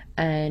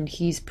 And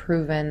he's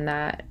proven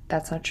that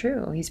that's not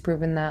true. He's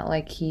proven that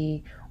like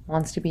he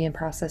wants to be in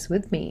process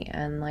with me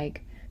and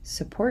like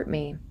support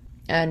me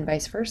and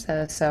vice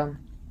versa. So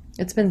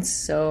it's been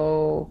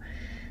so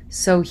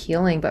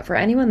healing. But for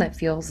anyone that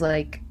feels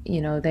like,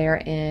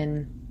 they're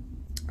in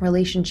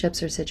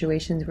relationships or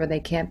situations where they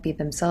can't be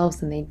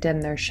themselves and they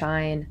dim their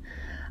shine,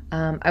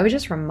 I would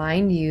just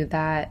remind you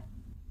that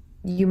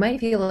you might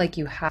feel like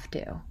you have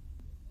to,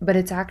 but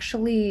it's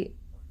actually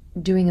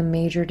doing a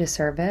major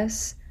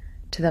disservice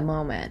to the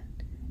moment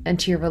and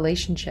to your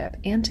relationship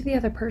and to the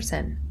other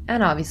person.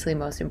 And obviously,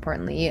 most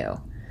importantly, you.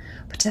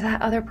 But to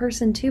that other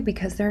person too,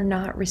 because they're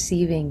not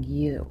receiving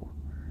you.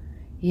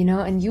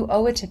 And you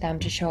owe it to them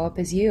to show up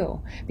as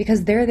you,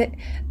 because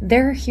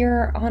they're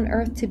here on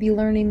earth to be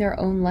learning their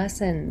own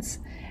lessons,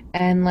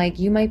 and like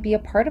you might be a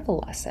part of a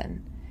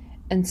lesson.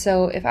 And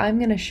so if I'm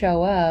going to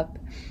show up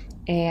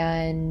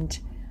and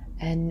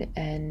and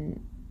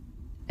and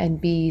and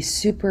be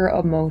super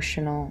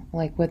emotional,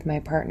 like with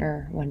my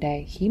partner one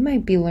day, he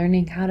might be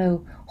learning how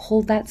to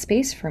hold that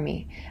space for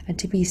me and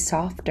to be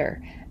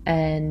softer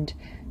and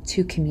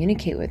to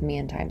communicate with me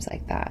in times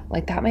like that.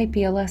 Like that might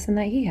be a lesson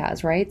that he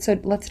has, right? So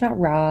let's not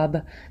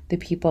rob the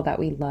people that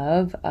we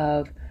love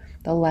of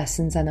the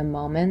lessons and the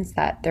moments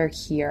that they're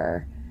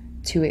here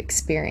to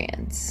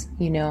experience.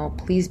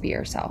 Please be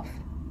yourself.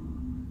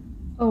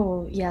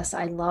 Oh, yes,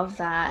 I love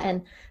that.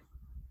 And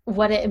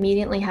what it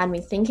immediately had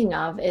me thinking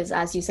of is,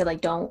 as you said,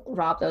 like, don't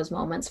rob those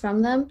moments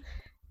from them.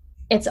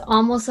 It's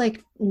almost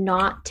like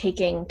not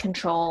taking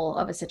control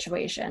of a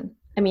situation.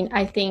 I mean,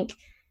 I think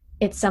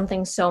it's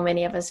something so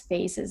many of us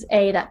face is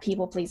that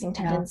people pleasing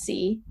Yeah.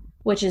 tendency,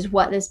 which is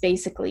what this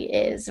basically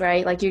is,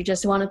 right? Like you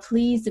just want to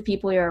please the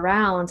people you're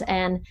around.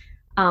 And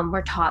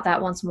we're taught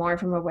that once more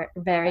from a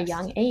very Yes.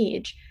 young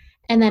age.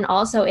 And then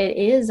also, it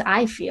is,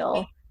 I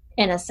feel,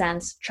 in a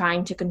sense,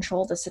 trying to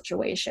control the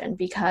situation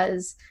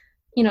because,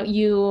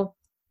 you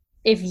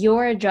if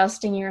you're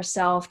adjusting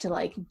yourself to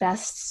like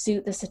best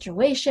suit the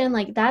situation,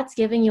 like that's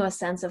giving you a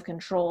sense of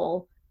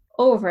control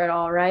over it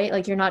all, right?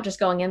 Like you're not just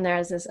going in there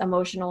as this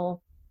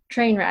emotional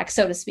train wreck,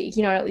 so to speak.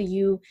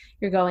 You're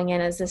going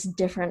in as this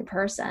different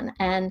person.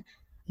 Yeah.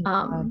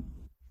 Um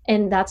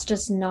and that's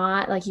just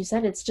not, like you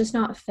said, it's just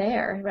not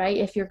fair, right?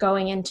 If you're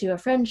going into a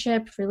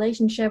friendship,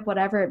 relationship,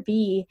 whatever it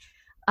be,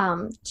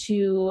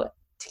 to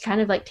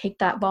kind of like take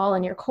that ball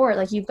in your court,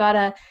 like you've got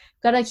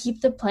to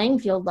keep the playing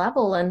field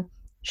level and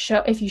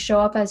if you show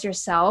up as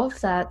yourself,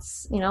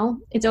 that's,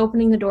 it's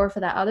opening the door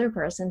for that other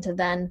person to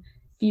then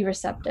be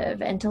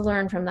receptive and to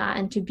learn from that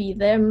and to be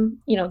them,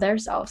 their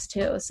selves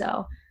too.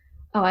 So,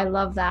 oh, I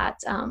love that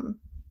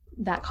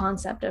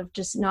concept of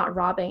just not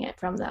robbing it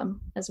from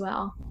them as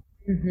well.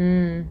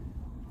 Mm-hmm.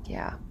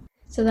 Yeah.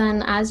 So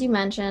then, as you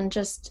mentioned,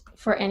 just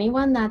for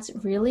anyone that's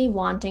really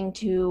wanting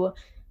to,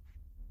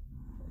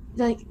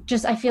 like,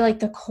 just, I feel like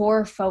the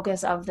core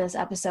focus of this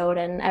episode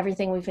and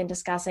everything we've been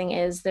discussing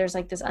is there's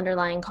like this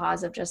underlying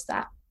cause of just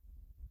that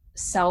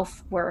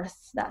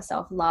self-worth, that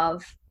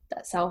self-love,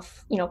 that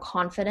self,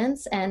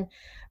 confidence, and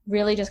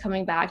really just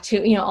coming back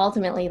to,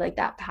 ultimately like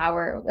that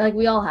power, like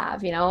we all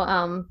have,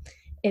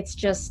 it's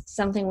just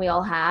something we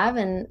all have,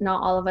 and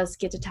not all of us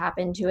get to tap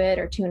into it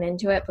or tune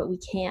into it, but we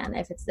can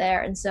if it's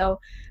there. And so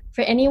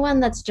for anyone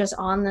that's just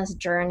on this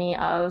journey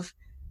of,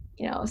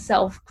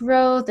 self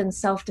growth and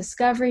self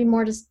discovery,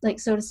 more just like,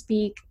 so to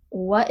speak,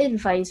 what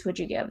advice would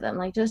you give them?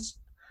 Like, just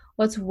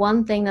what's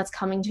one thing that's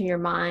coming to your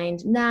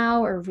mind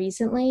now or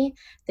recently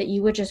that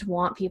you would just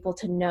want people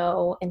to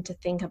know and to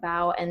think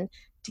about and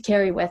to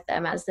carry with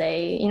them as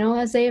they,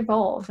 as they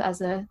evolve as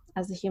the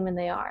human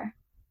they are?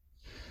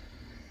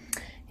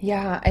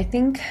 Yeah, I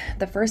think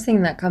the first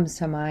thing that comes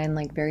to mind,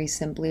 like very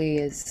simply,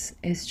 is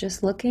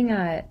just looking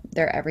at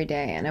their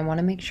everyday, and I want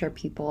to make sure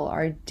people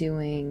are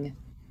doing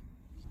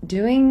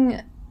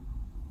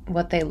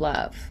what they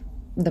love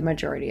the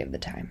majority of the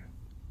time.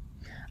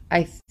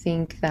 I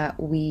think that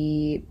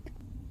we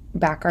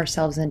back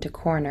ourselves into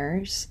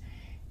corners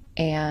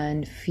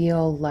and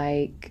feel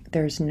like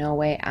there's no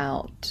way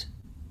out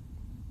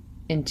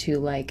into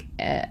like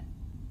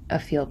a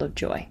field of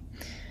joy.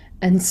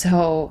 And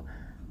so,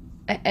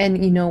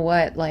 and you know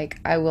what? Like,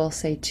 I will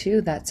say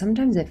too that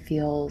sometimes it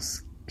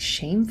feels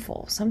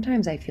shameful.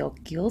 Sometimes I feel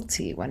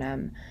guilty when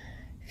I'm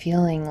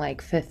feeling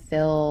like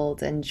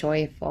fulfilled and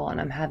joyful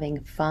and I'm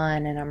having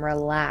fun and I'm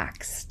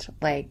relaxed.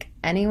 Like,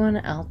 anyone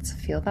else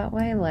feel that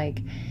way?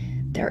 Like,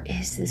 there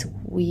is this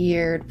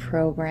weird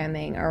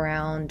programming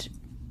around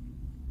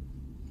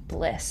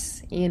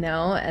bliss,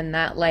 and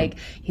that like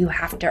you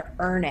have to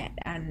earn it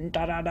and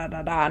da da da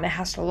da da, and it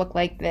has to look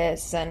like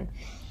this, and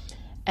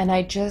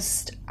I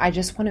just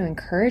want to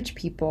encourage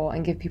people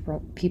and give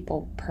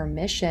people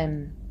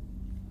permission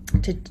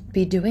to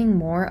be doing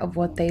more of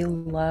what they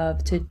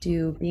love to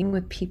do, being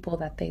with people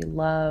that they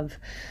love,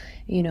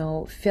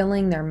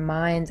 filling their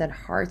minds and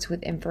hearts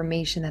with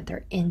information that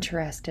they're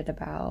interested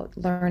about,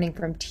 learning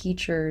from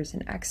teachers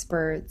and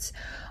experts,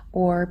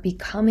 or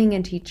becoming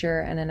a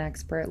teacher and an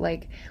expert.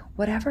 Like,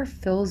 whatever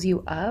fills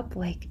you up,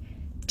 like,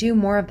 do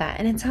more of that.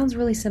 And it sounds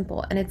really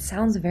simple and it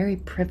sounds very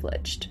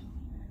privileged,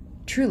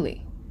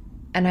 truly.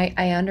 And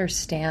I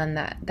understand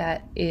that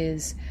that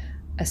is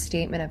a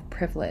statement of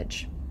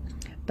privilege.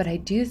 But I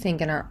do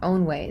think in our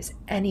own ways,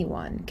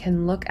 anyone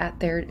can look at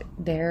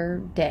their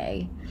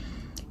day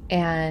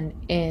and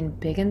in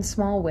big and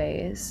small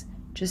ways,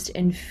 just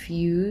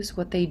infuse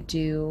what they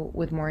do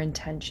with more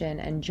intention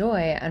and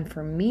joy. And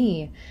for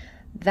me,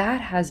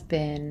 that has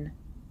been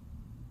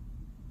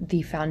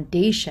the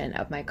foundation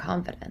of my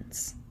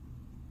confidence.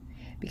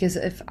 Because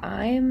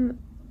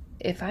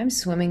if I'm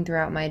swimming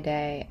throughout my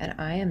day and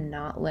I am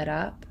not lit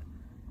up,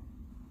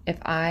 if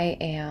I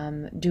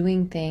am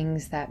doing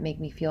things that make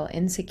me feel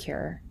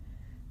insecure,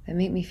 that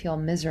make me feel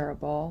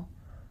miserable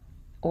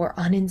or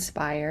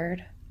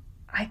uninspired,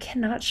 I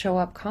cannot show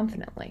up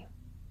confidently.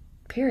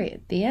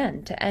 Period. The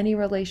end to any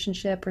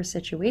relationship or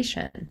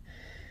situation.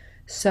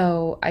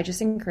 So I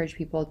just encourage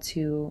people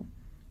to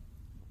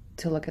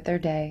look at their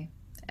day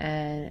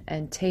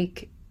and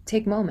take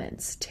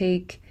moments.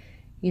 Take,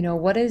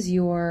 what is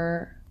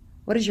your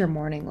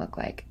morning look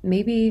like?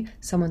 Maybe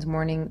someone's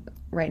morning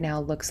right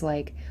now looks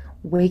like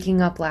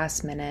waking up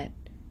last minute,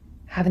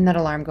 having that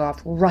alarm go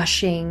off,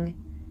 rushing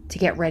to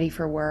get ready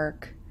for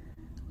work,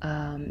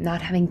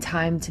 not having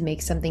time to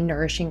make something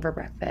nourishing for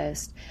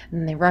breakfast, and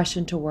then they rush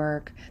into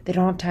work. They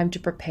don't have time to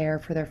prepare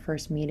for their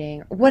first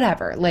meeting,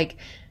 whatever. Like,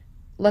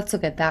 let's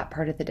look at that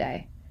part of the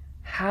day.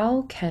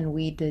 How can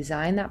we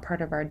design that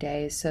part of our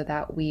day so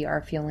that we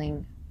are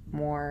feeling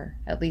more,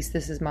 at least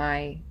this is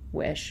my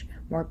wish,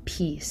 more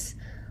peace,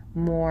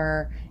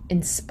 more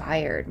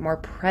inspired, more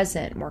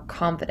present, more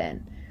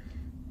confident?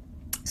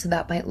 So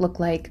that might look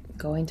like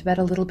going to bed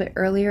a little bit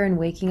earlier and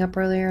waking up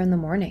earlier in the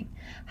morning,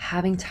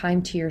 having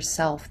time to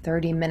yourself,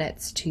 30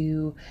 minutes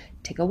to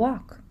take a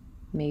walk,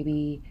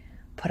 maybe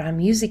put on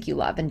music you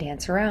love and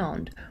dance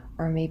around,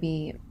 or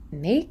maybe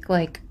make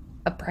like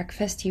a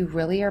breakfast you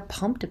really are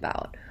pumped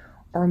about,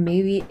 or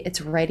maybe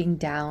it's writing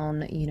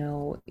down,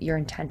 your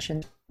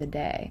intentions for the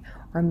day,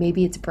 or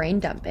maybe it's brain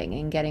dumping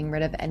and getting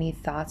rid of any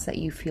thoughts that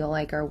you feel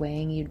like are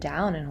weighing you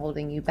down and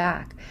holding you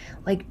back.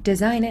 Like,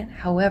 design it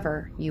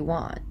however you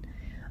want.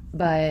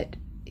 But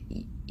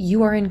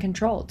you are in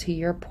control, to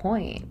your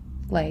point.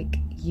 Like,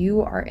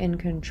 you are in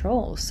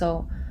control.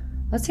 So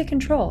let's take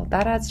control.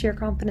 That adds to your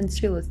confidence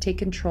too. Let's take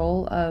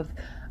control of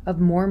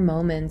more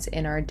moments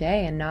in our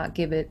day and not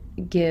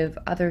give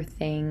other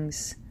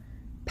things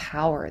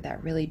power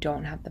that really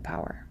don't have the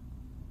power.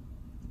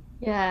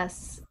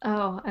 Yes.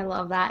 Oh, I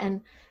love that.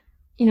 And,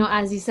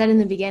 as you said in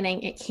the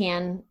beginning,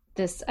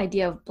 this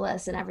idea of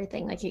bliss and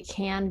everything, like it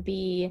can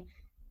be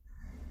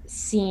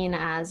seen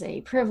as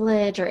a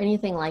privilege or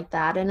anything like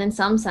that. And in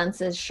some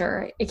senses,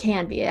 sure, it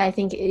can be. I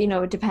think,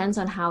 it depends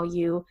on how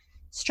you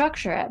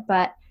structure it.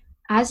 But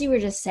as you were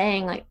just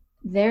saying, like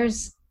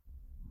there's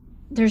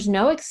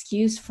no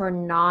excuse for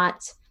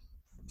not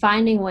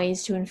finding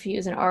ways to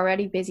infuse an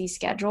already busy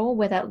schedule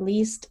with at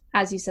least,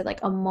 as you said,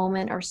 like a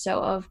moment or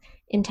so of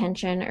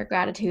intention or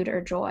gratitude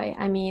or joy.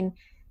 I mean,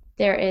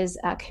 there is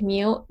a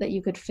commute that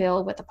you could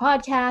fill with a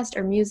podcast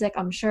or music,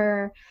 I'm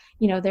sure.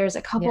 There's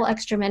a couple Yeah.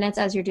 extra minutes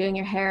as you're doing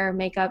your hair,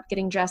 makeup,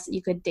 getting dressed that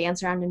you could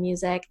dance around to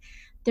music.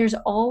 There's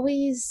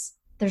always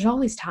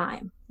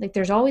time. Like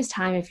there's always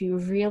time if you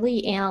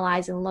really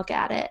analyze and look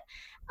at it,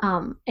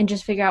 and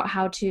just figure out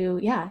how to,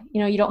 yeah,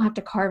 you don't have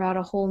to carve out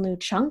a whole new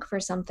chunk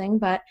for something,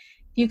 but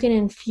you can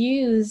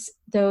infuse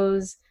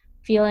those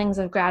feelings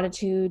of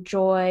gratitude,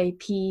 joy,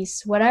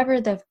 peace,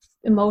 whatever the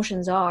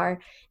emotions are,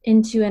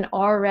 into an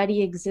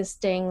already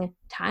existing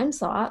time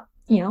slot,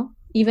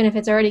 even if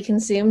it's already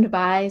consumed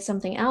by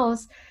something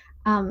else.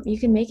 You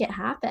can make it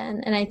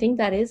happen. And I think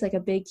that is like a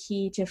big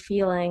key to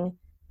feeling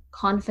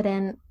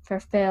confident,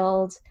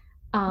 fulfilled,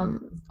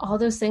 all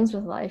those things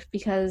with life,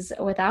 because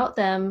without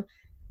them,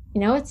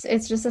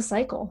 it's just a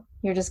cycle.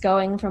 You're just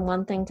going from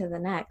one thing to the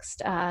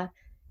next.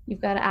 You've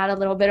got to add a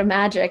little bit of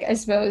magic, I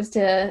suppose,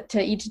 to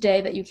each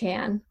day that you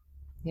can.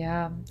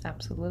 Yeah,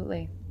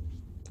 absolutely.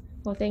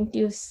 Well, thank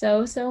you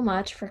so, so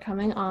much for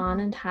coming on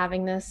and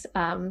having this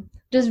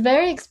just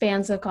very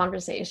expansive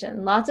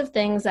conversation. Lots of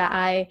things that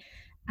I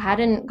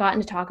hadn't gotten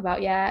to talk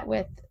about yet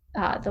with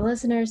the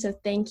listeners. So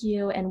thank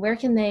you. And where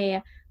can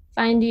they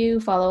find you,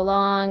 follow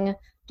along,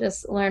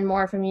 just learn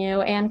more from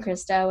you and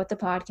Krista with the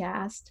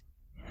podcast?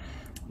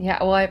 Yeah,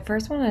 well, I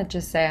first want to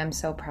just say I'm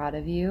so proud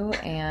of you.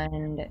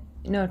 And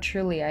no,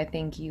 truly, I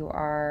think you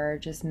are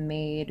just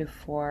made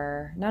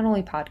for not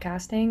only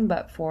podcasting,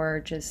 but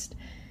for just,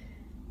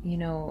 you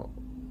know,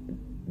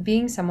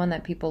 being someone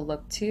that people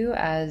look to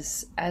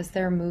as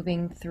they're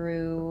moving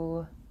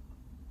through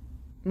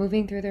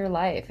their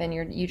life. And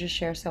you just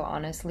share so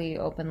honestly,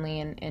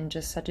 openly, and in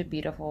just such a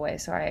beautiful way.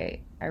 So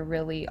I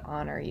really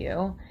honor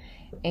you.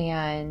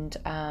 And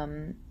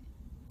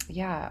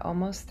yeah,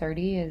 Almost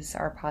 30 is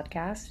our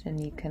podcast, and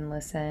you can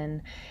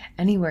listen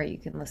anywhere you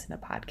can listen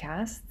to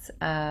podcasts.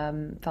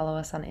 Follow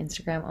us on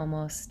Instagram,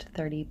 Almost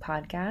 30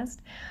 Podcast.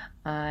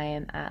 I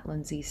am at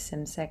Lindsay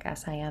Simcik,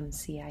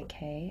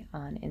 Simcik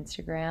on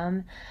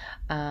Instagram.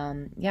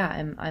 Yeah,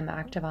 I'm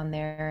active on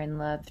there and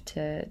love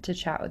to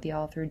chat with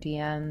y'all through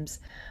DMs.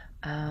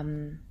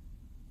 And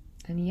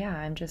yeah,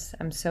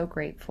 I'm so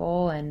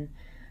grateful, and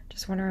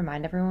just want to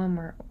remind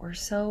everyone we're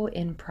so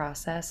in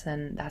process,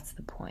 and that's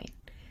the point.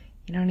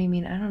 You know what I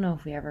mean? I don't know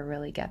if we ever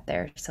really get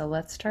there. So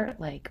let's start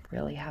like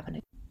really having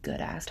a good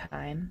ass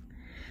time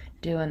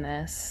doing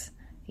this.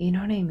 You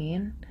know what I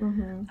mean?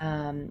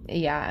 Mm-hmm.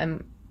 Yeah,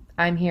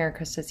 I'm here.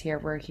 Krista's here.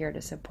 We're here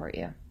to support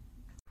you.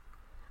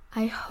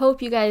 I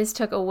hope you guys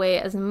took away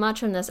as much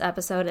from this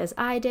episode as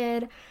I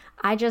did.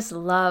 I just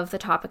love the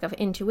topic of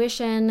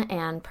intuition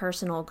and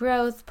personal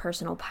growth,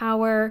 personal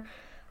power,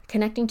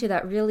 connecting to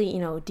that really,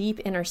 deep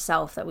inner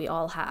self that we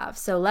all have.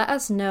 So let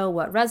us know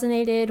what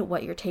resonated,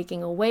 what you're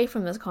taking away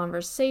from this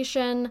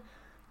conversation.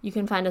 You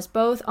can find us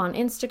both on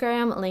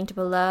Instagram, linked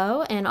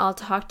below, and I'll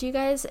talk to you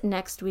guys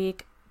next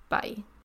week. Bye.